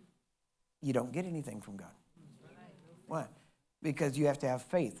 you don't get anything from God. Why? Because you have to have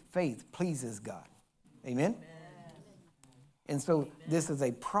faith. Faith pleases God. Amen? And so this is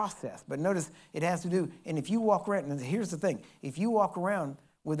a process. But notice it has to do, and if you walk around, and here's the thing, if you walk around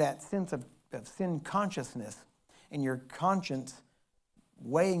with that sense of sin consciousness and your conscience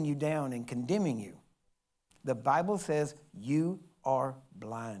weighing you down and condemning you, the Bible says you are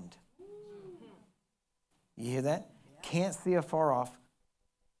blind. You hear that? Can't see afar off.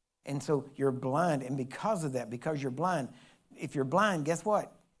 And so you're blind, and because of that, because you're blind, if you're blind, guess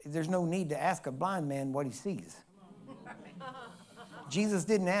what? There's no need to ask a blind man what he sees. Jesus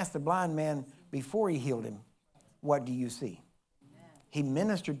didn't ask the blind man before he healed him, what do you see? He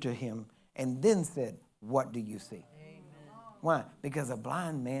ministered to him and then said, what do you see? Amen. Why? Because a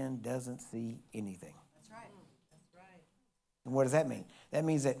blind man doesn't see anything. That's right. That's right. And what does that mean? That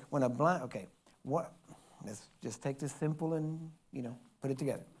means that when a blind, let's just take this simple and, put it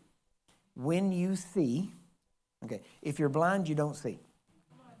together. When you see, if you're blind, you don't see.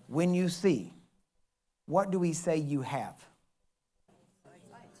 When you see, what do we say you have?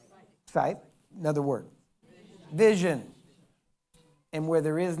 Sight, another word. Vision. And where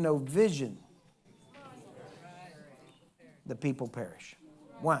there is no vision, the people perish.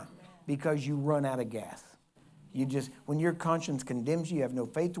 Why? Because you run out of gas. When your conscience condemns you, you have no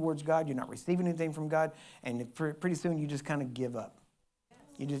faith towards God, you're not receiving anything from God, and pretty soon you just kind of give up.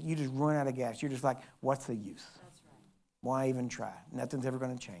 You just run out of gas. You're just like, what's the use? Why even try? Nothing's ever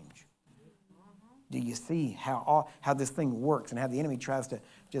going to change. Do you see how this thing works and how the enemy tries to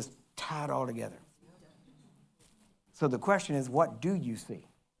just tie it all together? So the question is, what do you see?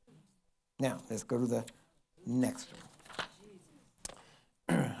 Now, let's go to the next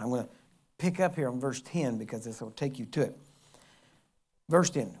one. I'm going to pick up here on verse 10 because this will take you to it. Verse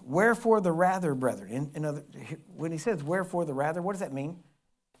 10, wherefore the rather, brethren. When he says wherefore the rather, what does that mean?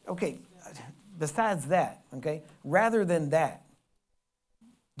 Okay, besides that, rather than that,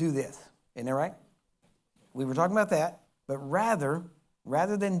 do this. Isn't that right? We were talking about that, but rather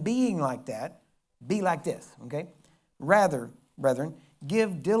than being like that, be like this, Rather, brethren,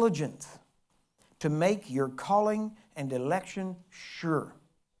 give diligence to make your calling and election sure.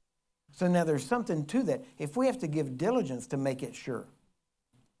 So now there's something to that. If we have to give diligence to make it sure,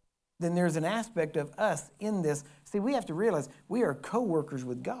 then there's an aspect of us in this. See, we have to realize we are co-workers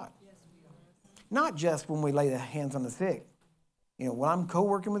with God. Yes, we are. Not just when we lay the hands on the sick. You know, when I'm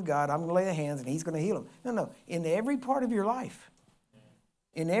co-working with God, I'm going to lay the hands and he's going to heal them. No, no. In every part of your life,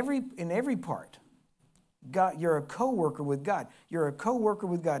 in every part, God, you're a co-worker with God. You're a co-worker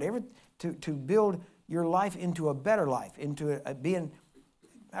with God to build your life into a better life, into being,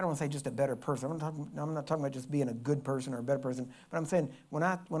 I don't want to say just a better person. I'm not talking about just being a good person or a better person. But I'm saying when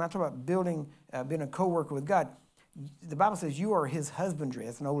I talk about building, being a co-worker with God, the Bible says you are his husbandry.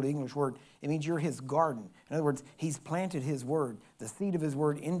 That's an old English word. It means you're his garden. In other words, he's planted his word, the seed of his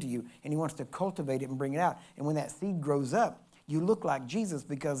word into you, and he wants to cultivate it and bring it out. And when that seed grows up, you look like Jesus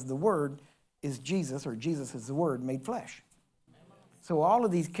because the word is Jesus, or Jesus is the word made flesh. So all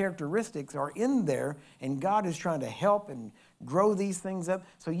of these characteristics are in there, and God is trying to help and grow these things up.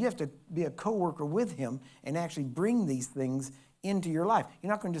 So you have to be a co-worker with him and actually bring these things into your life.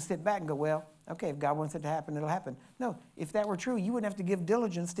 You're not going to just sit back and go, well, okay, if God wants it to happen, it'll happen. No, if that were true, you wouldn't have to give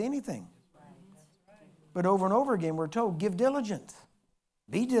diligence to anything. But over and over again, we're told, give diligence.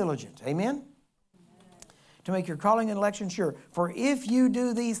 Be diligent. Amen? To make your calling and election sure. For if you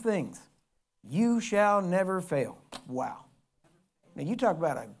do these things, you shall never fail. Wow. Now, you talk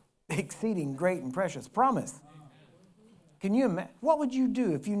about an exceeding great and precious promise. Can you imagine? What would you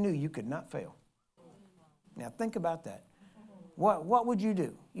do if you knew you could not fail? Now, think about that. What would you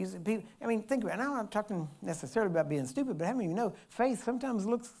do? I mean, think about it. Now, I'm not talking necessarily about being stupid, but how many of you know faith sometimes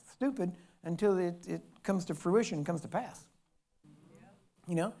looks stupid until it comes to fruition, comes to pass?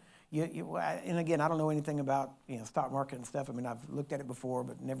 You know? And again, I don't know anything about stock market and stuff. I mean, I've looked at it before,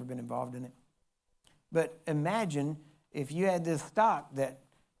 but never been involved in it. But imagine if you had this stock that,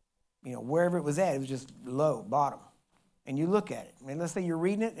 wherever it was at, it was just low, bottom. And you look at it. I mean, let's say you're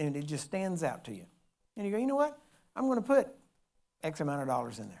reading it and it just stands out to you. And you go, you know what? I'm going to put X amount of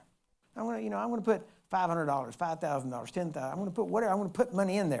dollars in there. I'm going to put $500, $5,000, $10,000. I'm going to put whatever. I'm going to put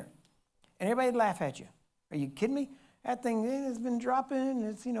money in there. And everybody would laugh at you. Are you kidding me? That thing has been dropping.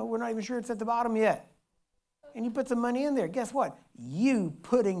 It's, we're not even sure it's at the bottom yet. And you put some money in there. Guess what? You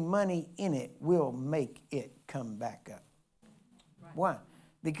putting money in it will make it come back up. Right. Why?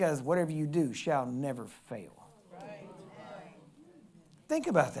 Because whatever you do shall never fail. Right. Think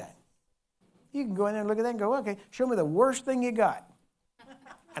about that. You can go in there and look at that and go, okay, show me the worst thing you got,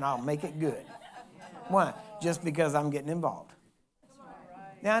 and I'll make it good. Why? Just because I'm getting involved.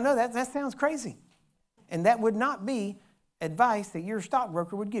 Now, I know that sounds crazy. And that would not be advice that your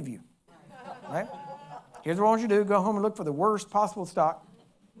stockbroker would give you. Right? Here's what I want you to do. Go home and look for the worst possible stock,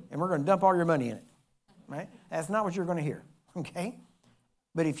 and we're going to dump all your money in it. Right? That's not what you're going to hear. Okay?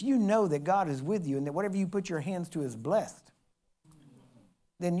 But if you know that God is with you and that whatever you put your hands to is blessed,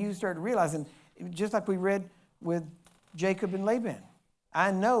 then you start realizing, just like we read with Jacob and Laban,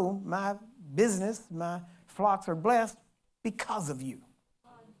 I know my business, my flocks are blessed because of you.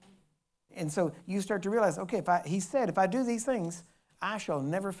 And so you start to realize, okay, he said, if I do these things, I shall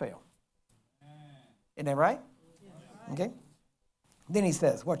never fail. Isn't that right? Okay. Then he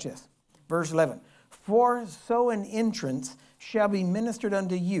says, watch this. Verse 11. For so an entrance shall be ministered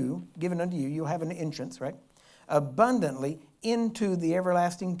unto you, given unto you. You'll have an entrance, right? Abundantly into the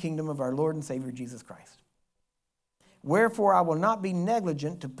everlasting kingdom of our Lord and Savior Jesus Christ. Wherefore I will not be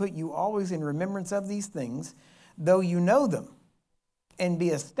negligent to put you always in remembrance of these things, though you know them, and be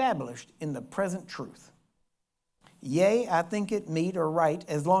established in the present truth. Yea, I think it meet or right,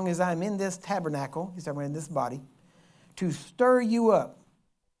 as long as I'm in this tabernacle, he's talking about in this body, to stir you up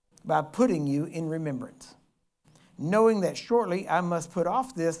by putting you in remembrance, knowing that shortly I must put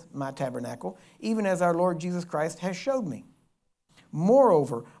off this, my tabernacle, even as our Lord Jesus Christ has showed me.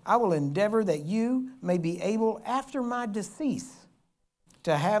 Moreover, I will endeavor that you may be able, after my decease,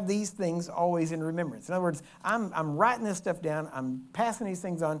 to have these things always in remembrance. In other words, I'm writing this stuff down, I'm passing these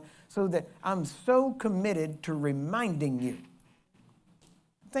things on, so that I'm so committed to reminding you.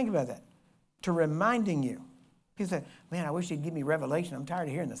 Think about that. To reminding you. People say, man, I wish you'd give me revelation. I'm tired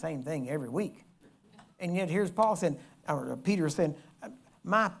of hearing the same thing every week. And yet here's Paul saying, or Peter saying,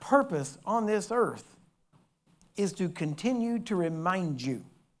 my purpose on this earth is to continue to remind you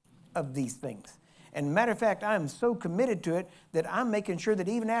of these things. And matter of fact, I am so committed to it that I'm making sure that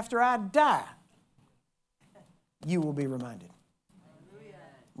even after I die, you will be reminded.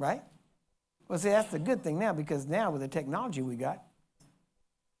 Right? Well, see, that's the good thing now, because now with the technology we got,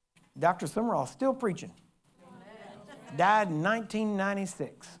 Dr. Summerall still preaching. Died in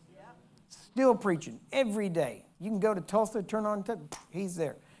 1996. Still preaching every day. You can go to Tulsa, turn on, he's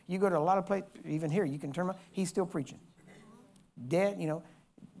there. You go to a lot of places, even here, you can turn on, he's still preaching. Dead,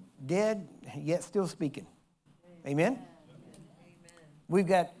 dead, yet still speaking. Amen? We've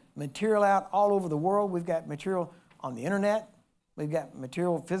got material out all over the world. We've got material on the internet. We've got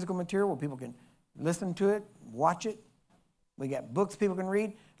material, physical material, where people can listen to it, watch it. We got books people can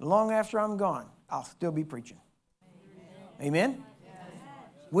read. Long after I'm gone, I'll still be preaching. Amen?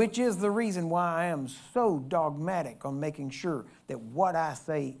 Which is the reason why I am so dogmatic on making sure that what I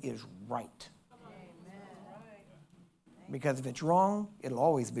say is right. Because if it's wrong, it'll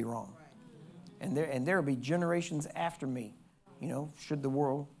always be wrong. And there will be generations after me, should the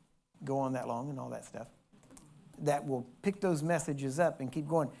world go on that long and all that stuff, that will pick those messages up and keep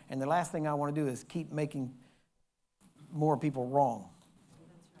going. And the last thing I want to do is keep making more people wrong.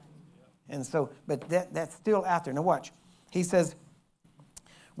 And so, but that's still out there. Now watch. He says,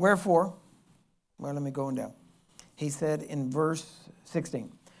 wherefore, well, let me go on down. He said in verse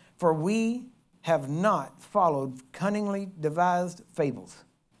 16, for we have not followed cunningly devised fables,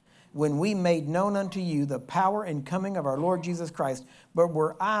 when we made known unto you the power and coming of our Lord Jesus Christ, but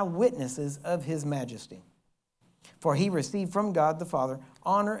were eyewitnesses of his majesty. For he received from God the Father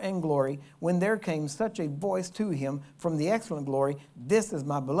honor and glory, when there came such a voice to him from the excellent glory, this is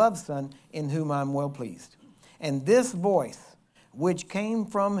my beloved Son, in whom I am well pleased. And this voice, which came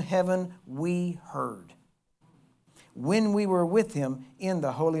from heaven, we heard, when we were with him in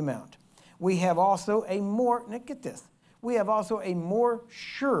the holy mount. We have also a more, now get this, we have also a more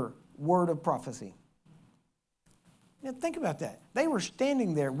sure word of prophecy. Now think about that. They were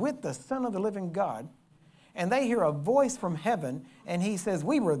standing there with the Son of the living God, and they hear a voice from heaven, and he says,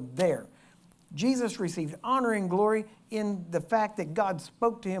 we were there. Jesus received honor and glory in the fact that God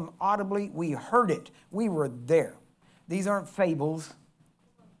spoke to him audibly. We heard it. We were there. These aren't fables.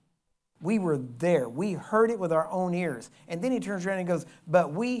 We were there. We heard it with our own ears. And then he turns around and goes,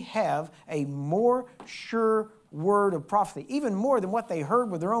 but we have a more sure word of prophecy, even more than what they heard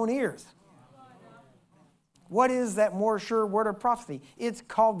with their own ears. What is that more sure word of prophecy? It's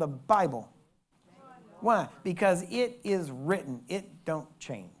called the Bible. Why? Because it is written. It don't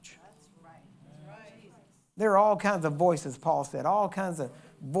change. There are all kinds of voices, Paul said, all kinds of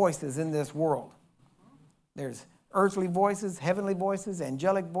voices in this world. There's earthly voices, heavenly voices,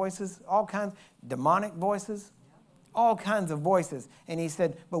 angelic voices, all kinds, demonic voices, all kinds of voices. And he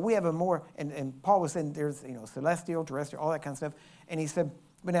said, but we have a more, and Paul was saying there's, celestial, terrestrial, all that kind of stuff. And he said,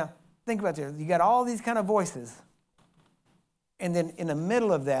 but now, think about this. You got all these kind of voices. And then in the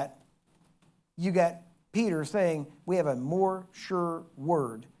middle of that, you got Peter saying, we have a more sure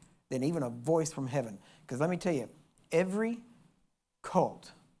word than even a voice from heaven. Because let me tell you, every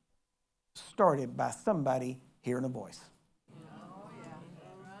cult started by somebody hearing a voice.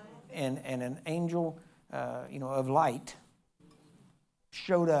 And an angel, of light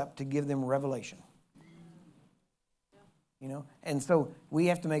showed up to give them revelation. And so we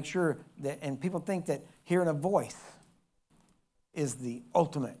have to make sure that, and people think that hearing a voice is the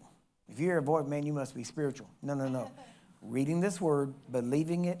ultimate. If you hear a voice, man, you must be spiritual. No. Reading this word,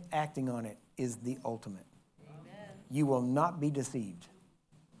 believing it, acting on it is the ultimate. Amen. You will not be deceived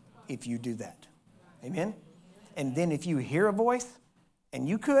if you do that. Amen? And then if you hear a voice, and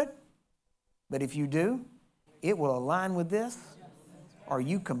you could, but if you do, it will align with this, or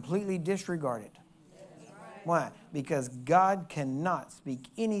you completely disregard it. Why? Because God cannot speak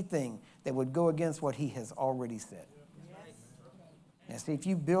anything that would go against what he has already said. Now, see, if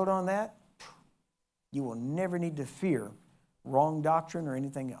you build on that, you will never need to fear wrong doctrine or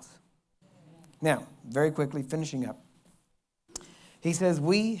anything else. Now, very quickly, finishing up. He says,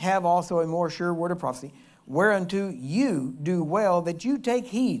 we have also a more sure word of prophecy, whereunto you do well that you take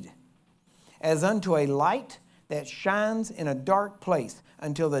heed, as unto a light that shines in a dark place,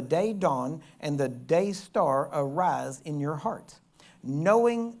 until the day dawn and the day star arise in your hearts.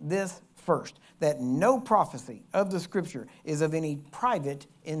 Knowing this first, that no prophecy of the Scripture is of any private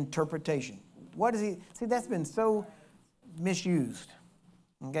interpretation. What is he? See, that's been so misused.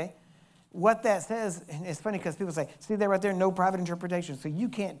 Okay? What that says, and it's funny because people say, see that right there, no private interpretation. So you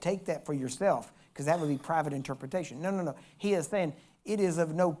can't take that for yourself because that would be private interpretation. No. He is saying it is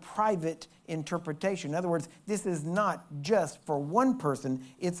of no private interpretation. In other words, this is not just for one person,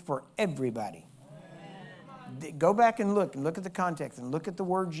 it's for everybody. Amen. Go back and look at the context and look at the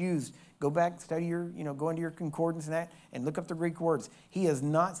words used. Go back, study go into your concordance and that, and look up the Greek words. He is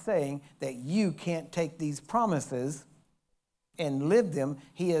not saying that you can't take these promises and live them.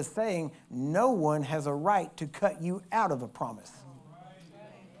 He is saying no one has a right to cut you out of a promise.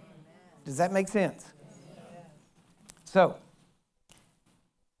 Does that make sense? So,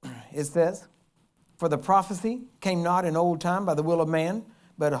 it says, for the prophecy came not in old time by the will of man,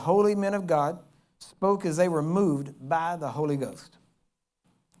 but holy men of God spoke as they were moved by the Holy Ghost.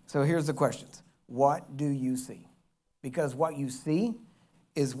 So here's the questions. What do you see? Because what you see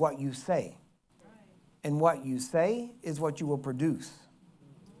is what you say. And what you say is what you will produce,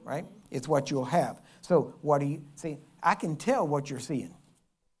 right? It's what you'll have. So what do you see? I can tell what you're seeing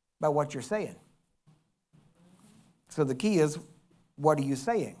by what you're saying. So the key is, what are you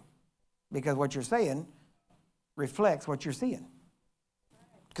saying? Because what you're saying reflects what you're seeing.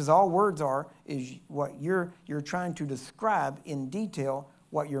 Because all words is what you're trying to describe in detail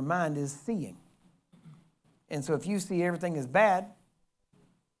what your mind is seeing. And so if you see everything as bad,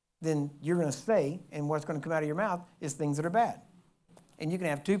 then you're going to say, and what's going to come out of your mouth is things that are bad. And you can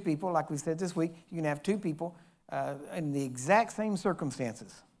have two people, like we said this week, you can have two people in the exact same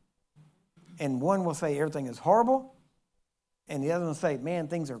circumstances. And one will say everything is horrible, and the other will say, man,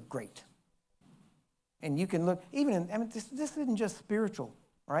 things are great. And you can look, this isn't just spiritual,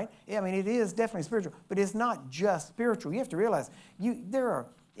 right? Yeah, I mean, it is definitely spiritual, but it's not just spiritual. You have to realize there are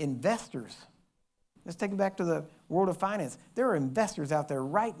investors. Let's take it back to the world of finance. There are investors out there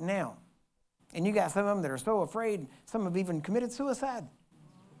right now. And you got some of them that are so afraid, some have even committed suicide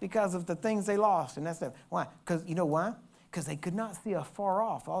because of the things they lost and that stuff. Why? Because you know why? Because they could not see afar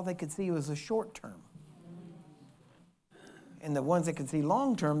off. All they could see was a short term. And the ones that could see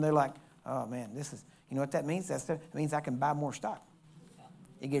long term, they're like, oh man, you know what that means? It means I can buy more stock.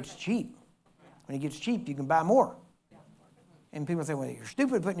 It gets cheap. When it gets cheap, you can buy more. And people say, well, you're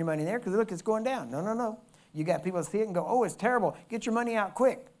stupid putting your money in there because look, it's going down. No. You got people that see it and go, oh, it's terrible. Get your money out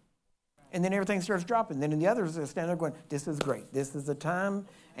quick. And then everything starts dropping. Then the others are standing there going, this is great. This is the time.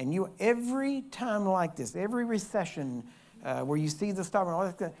 And every time like this, every recession where you see the stock, all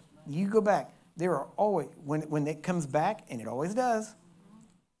that, you go back. There are always, when it comes back, and it always does,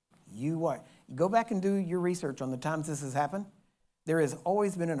 you what? You go back and do your research on the times this has happened. There has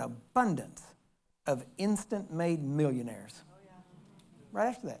always been an abundance of instant-made millionaires. Right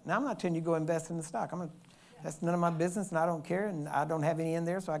after that. Now, I'm not telling you to go invest in the stock. That's none of my business, and I don't care, and I don't have any in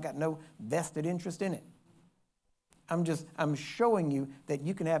there, so I got no vested interest in it. I'm showing you that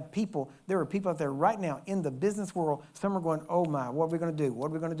you can have people. There are people out there right now in the business world. Some are going, oh my, what are we going to do? What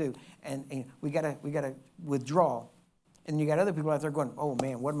are we going to do? And we got to withdraw. And you got other people out there going, oh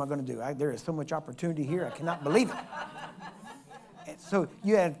man, what am I going to do? There is so much opportunity here. I cannot believe it. And so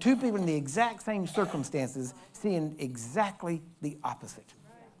you have two people in the exact same circumstances seeing exactly the opposite,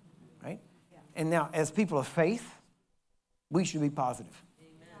 right? And now, as people of faith, we should be positive.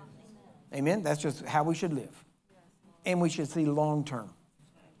 Amen? That's just how we should live. And we should see long term,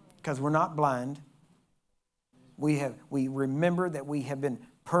 because we're not blind. We remember that we have been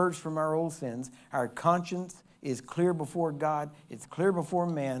purged from our old sins. Our conscience is clear before God. It's clear before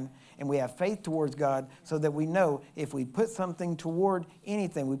man. And we have faith towards God so that we know if we put something toward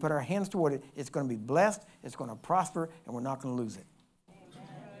anything, we put our hands toward it, it's going to be blessed, it's going to prosper, and we're not going to lose it.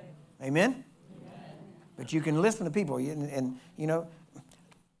 Amen? Amen? But you can listen to people, and you know,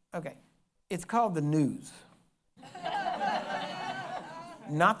 okay, it's called the news.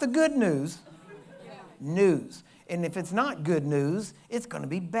 Not the good news, news. And if it's not good news, it's going to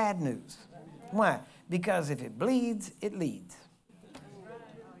be bad news. Why? Because if it bleeds, it leads.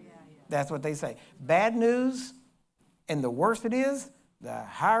 That's what they say. Bad news, and the worse it is, the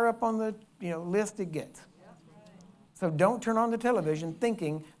higher up on the list it gets. So don't turn on the television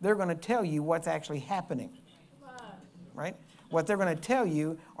thinking they're going to tell you what's actually happening. Right? What they're going to tell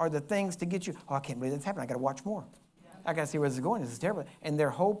you are the things to get you, oh, I can't believe that's happening. I got to watch more. I got to see where this is going. This is terrible. And their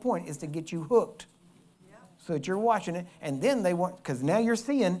whole point is to get you hooked so that you're watching it. And then they want, because now you're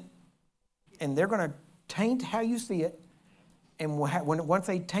seeing, and they're going to taint how you see it. And once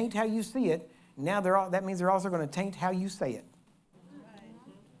they taint how you see it, now that means they're also going to taint how you say it.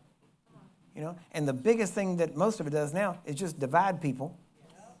 You know, and the biggest thing that most of it does now is just divide people.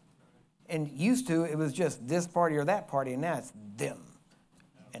 And used to, it was just this party or that party, and now it's them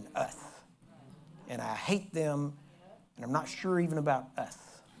and us. And I hate them, and I'm not sure even about us.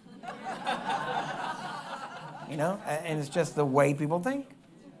 You know, and it's just the way people think.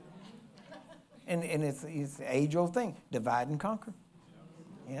 And it's the age-old thing, divide and conquer.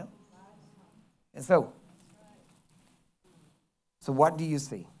 You know? And so what do you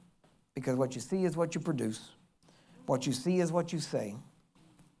see? Because what you see is what you produce. What you see is what you say.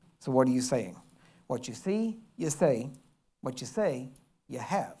 So what are you saying? What you see, you say. What you say, you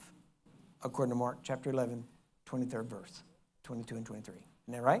have. According to Mark chapter 11, 23rd verse, 22 and 23. Isn't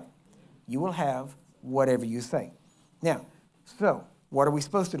that right? You will have whatever you say. Now, so what are we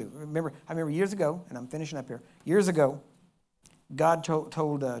supposed to do? I remember years ago, and I'm finishing up here. Years ago, God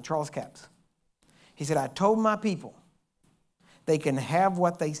told Charles Capps. He said, I told my people they can have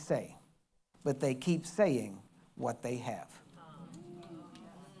what they say, but they keep saying what they have.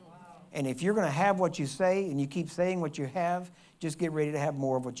 And if you're going to have what you say and you keep saying what you have, just get ready to have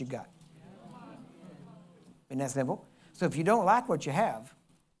more of what you got. Isn't that simple? So if you don't like what you have,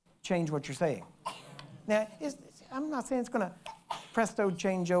 change what you're saying. Now, I'm not saying it's going to presto,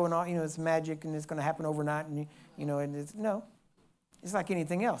 change-o, and all, it's magic and it's going to happen overnight. And, no. It's like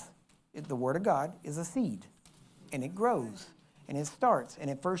anything else. The Word of God is a seed, and it grows, and it starts. And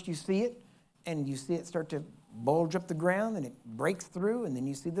at first you see it, and you see it start to bulge up the ground, and it breaks through, and then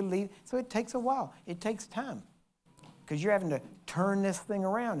you see the leaf. So it takes a while. It takes time because you're having to turn this thing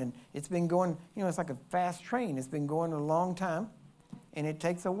around, and it's been going, it's like a fast train. It's been going a long time, and it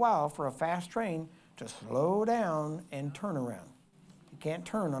takes a while for a fast train to slow down and turn around. You can't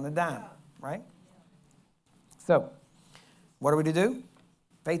turn on a dime, right? So what are we to do?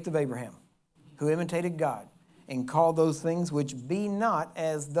 Faith of Abraham, who imitated God and called those things which be not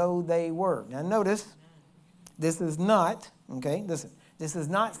as though they were. Now notice, this is not, okay, listen, this is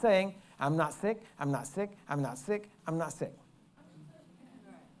not saying, I'm not sick, I'm not sick, I'm not sick, I'm not sick.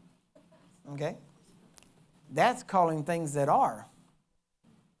 Okay? That's calling things that are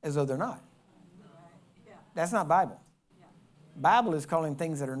as though they're not. That's not Bible. Bible is calling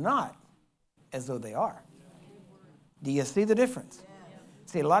things that are not as though they are. Do you see the difference?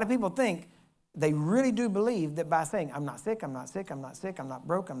 See, a lot of people think, they really do believe that by saying, I'm not sick, I'm not sick, I'm not sick, I'm not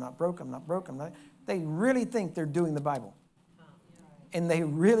broke, I'm not broke, I'm not broke, they really think they're doing the Bible. And they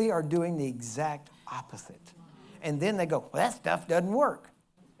really are doing the exact opposite. And then they go, well, that stuff doesn't work.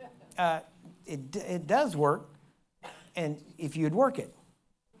 It does work, and if you'd work it,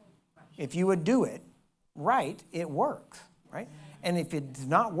 if you would do it right, it works, right? And if it's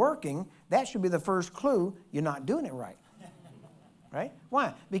not working, that should be the first clue you're not doing it right. Right?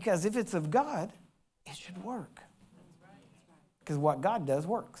 Why? Because if it's of God, it should work. Because what God does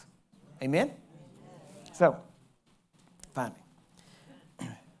works. Amen? So, finally.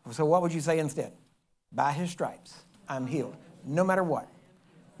 So what would you say instead? By his stripes, I'm healed. No matter what.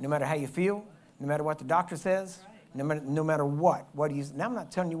 No matter how you feel. No matter what the doctor says. No matter what. Now, I'm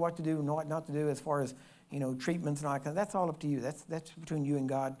not telling you what to do and what not to do as far as, treatments and all that. That's all up to you. That's between you and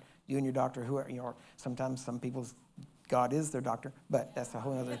God, you and your doctor, whoever you are. Sometimes some people's God is their doctor, but that's a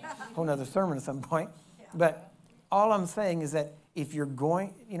whole nother sermon at some point. But all I'm saying is that if you're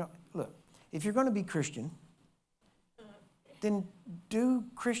going, look, if you're going to be Christian, then do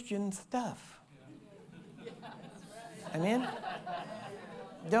Christian stuff. Amen?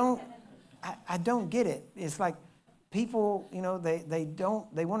 I don't get it. It's like people,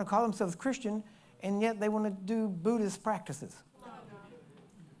 they want to call themselves Christian, and yet they want to do Buddhist practices.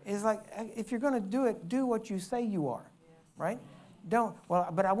 It's like, if you're going to do it, do what you say you are. Right?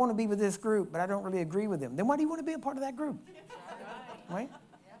 But I want to be with this group, but I don't really agree with them. Then why do you want to be a part of that group? Right?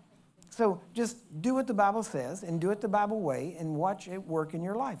 So just do what the Bible says and do it the Bible way and watch it work in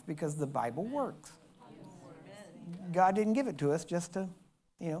your life because the Bible works. God didn't give it to us just to,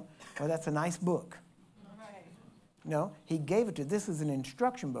 well, that's a nice book. No, he gave it to us. This is an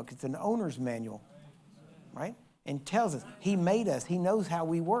instruction book. It's an owner's manual. Right? And tells us. He made us. He knows how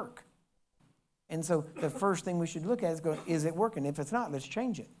we work. And so the first thing we should look at is it working? If it's not, let's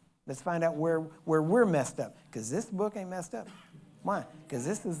change it. Let's find out where we're messed up. Because this book ain't messed up. Why? Because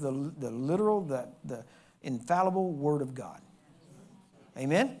this is the literal, the infallible Word of God.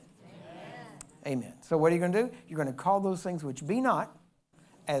 Amen? Amen. So what are you going to do? You're going to call those things which be not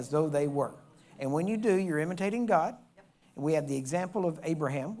as though they were. And when you do, you're imitating God. And we have the example of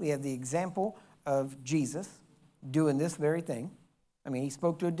Abraham. We have the example of Jesus doing this very thing. I mean, he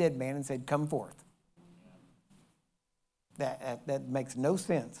spoke to a dead man and said, come forth. That makes no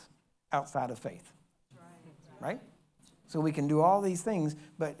sense outside of faith. Right? So we can do all these things,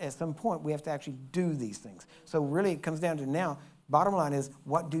 but at some point we have to actually do these things. So really it comes down to now, bottom line is,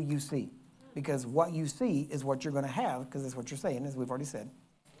 what do you see? Because what you see is what you're going to have, because that's what you're saying, as we've already said.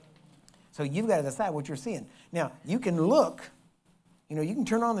 So you've got to decide what you're seeing. Now, you can look. You can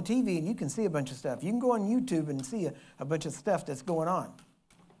turn on the TV and you can see a bunch of stuff. You can go on YouTube and see a bunch of stuff that's going on.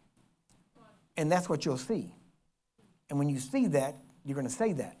 And that's what you'll see. And when you see that, you're going to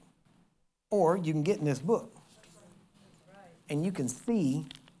say that. Or you can get in this book. And you can see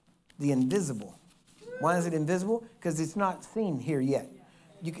the invisible. Why is it invisible? Because it's not seen here yet.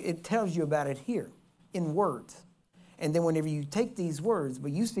 It tells you about it here in words. And then whenever you take these words,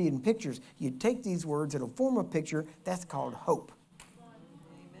 but you see it in pictures, you take these words, it'll form a picture. That's called hope.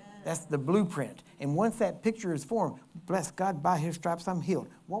 That's the blueprint. And once that picture is formed, bless God, by his stripes I'm healed.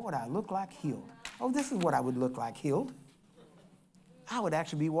 What would I look like healed? Oh, this is what I would look like healed. I would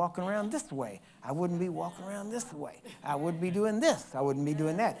actually be walking around this way. I wouldn't be walking around this way. I would be doing this. I wouldn't be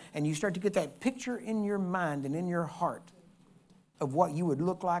doing that. And you start to get that picture in your mind and in your heart of what you would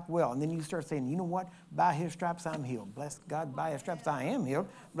look like well. And then you start saying, you know what? By his stripes I'm healed. Bless God, by his stripes I am healed.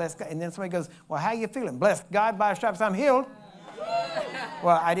 Bless God. And then somebody goes, well, how you feeling? Bless God, by his stripes I'm healed.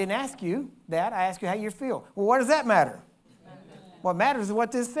 Well, I didn't ask you that. I asked you how you feel. Well, what does that matter? What matters is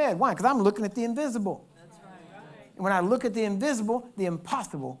what this said. Why? Because I'm looking at the invisible. That's right. And when I look at the invisible, the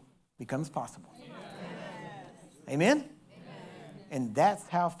impossible becomes possible. Yes. Amen? Amen? And that's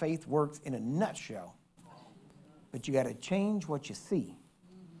how faith works in a nutshell. But you got to change what you see.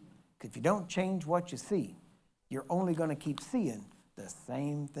 Because if you don't change what you see, you're only going to keep seeing the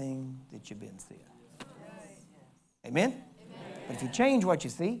same thing that you've been seeing. Amen? Amen? But if you change what you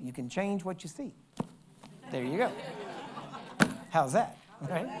see, you can change what you see. There you go. How's that?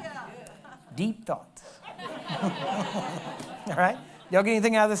 Okay. Deep thoughts. All right? Y'all get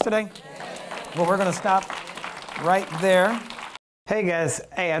anything out of this today? Well, we're going to stop right there. Hey, guys.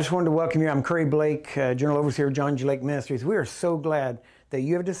 Hey, I just wanted to welcome you. I'm Curry Blake, General Overseer of John G. Lake Ministries. We are so glad that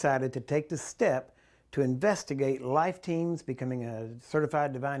you have decided to take the step to investigate life teams, becoming a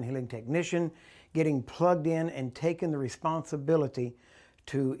certified divine healing technician, getting plugged in and taking the responsibility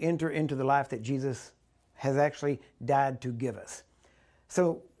to enter into the life that Jesus has actually died to give us.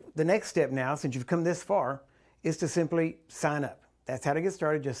 So the next step now, since you've come this far, is to simply sign up. That's how to get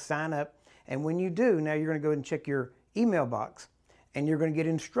started. Just sign up. And when you do, now you're going to go ahead and check your email box, and you're going to get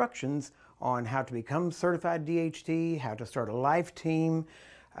instructions on how to become certified DHT, how to start a life team.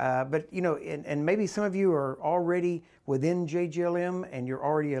 But, you know, and maybe some of you are already within JGLM and you're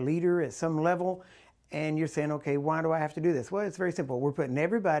already a leader at some level, and you're saying, okay, why do I have to do this? Well, it's very simple. We're putting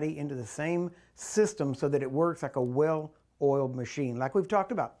everybody into the same system so that it works like a well-oiled machine, like we've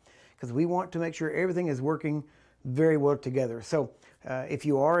talked about, because we want to make sure everything is working very well together. So if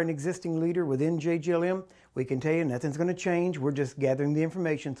you are an existing leader within JGLM, we can tell you nothing's going to change. We're just gathering the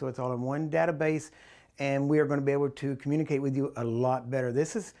information so it's all in one database, and we are going to be able to communicate with you a lot better.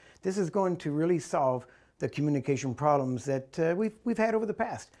 This is going to really solve the communication problems that we've had over the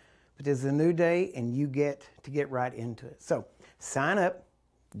past. But this is a new day, and you get to get right into it. So sign up,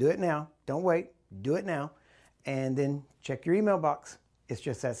 do it now. Don't wait, do it now, and then check your email box. It's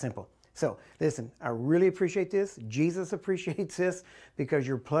just that simple. So listen, I really appreciate this. Jesus appreciates this because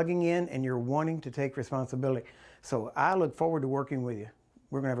you're plugging in and you're wanting to take responsibility. So I look forward to working with you.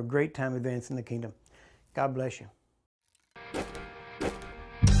 We're going to have a great time advancing the kingdom. God bless you.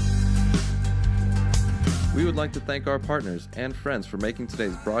 We would like to thank our partners and friends for making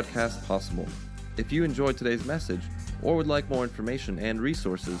today's broadcast possible. If you enjoyed today's message or would like more information and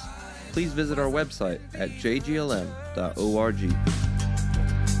resources, please visit our website at jglm.org.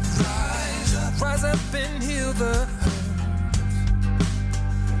 Rise up and heal the hurt.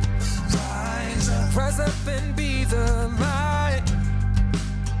 Rise up and be the light.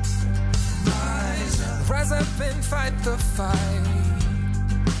 Rise up and fight the fight.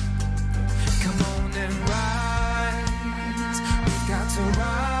 Come on and rise. We've got to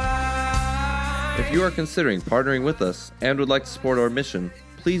rise. If you are considering partnering with us and would like to support our mission,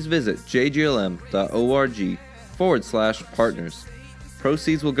 please visit jglm.org/partners.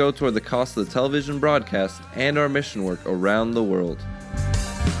 Proceeds will go toward the cost of the television broadcast and our mission work around the world.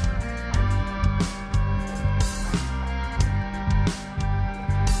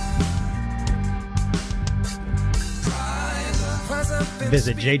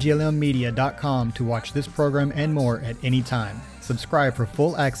 Visit jglmmedia.com to watch this program and more at any time. Subscribe for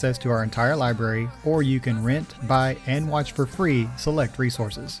full access to our entire library, or you can rent, buy, and watch for free select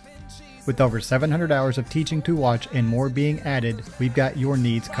resources. With over 700 hours of teaching to watch and more being added, we've got your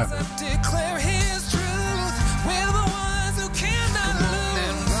needs covered. Declare His truth. We're the ones who cannot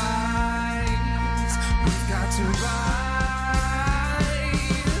lose. Rise. We've got to rise.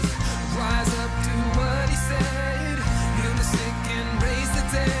 Rise up, do what He said. Heal the sick and raise the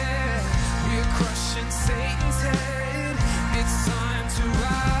dead. We're crushing Satan's head. It's time to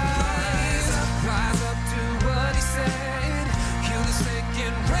rise. Rise up, do what He said. Heal the sick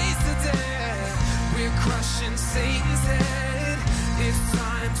and raise the dead. We're crushing Satan's head. It's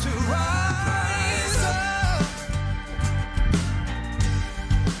time to rise.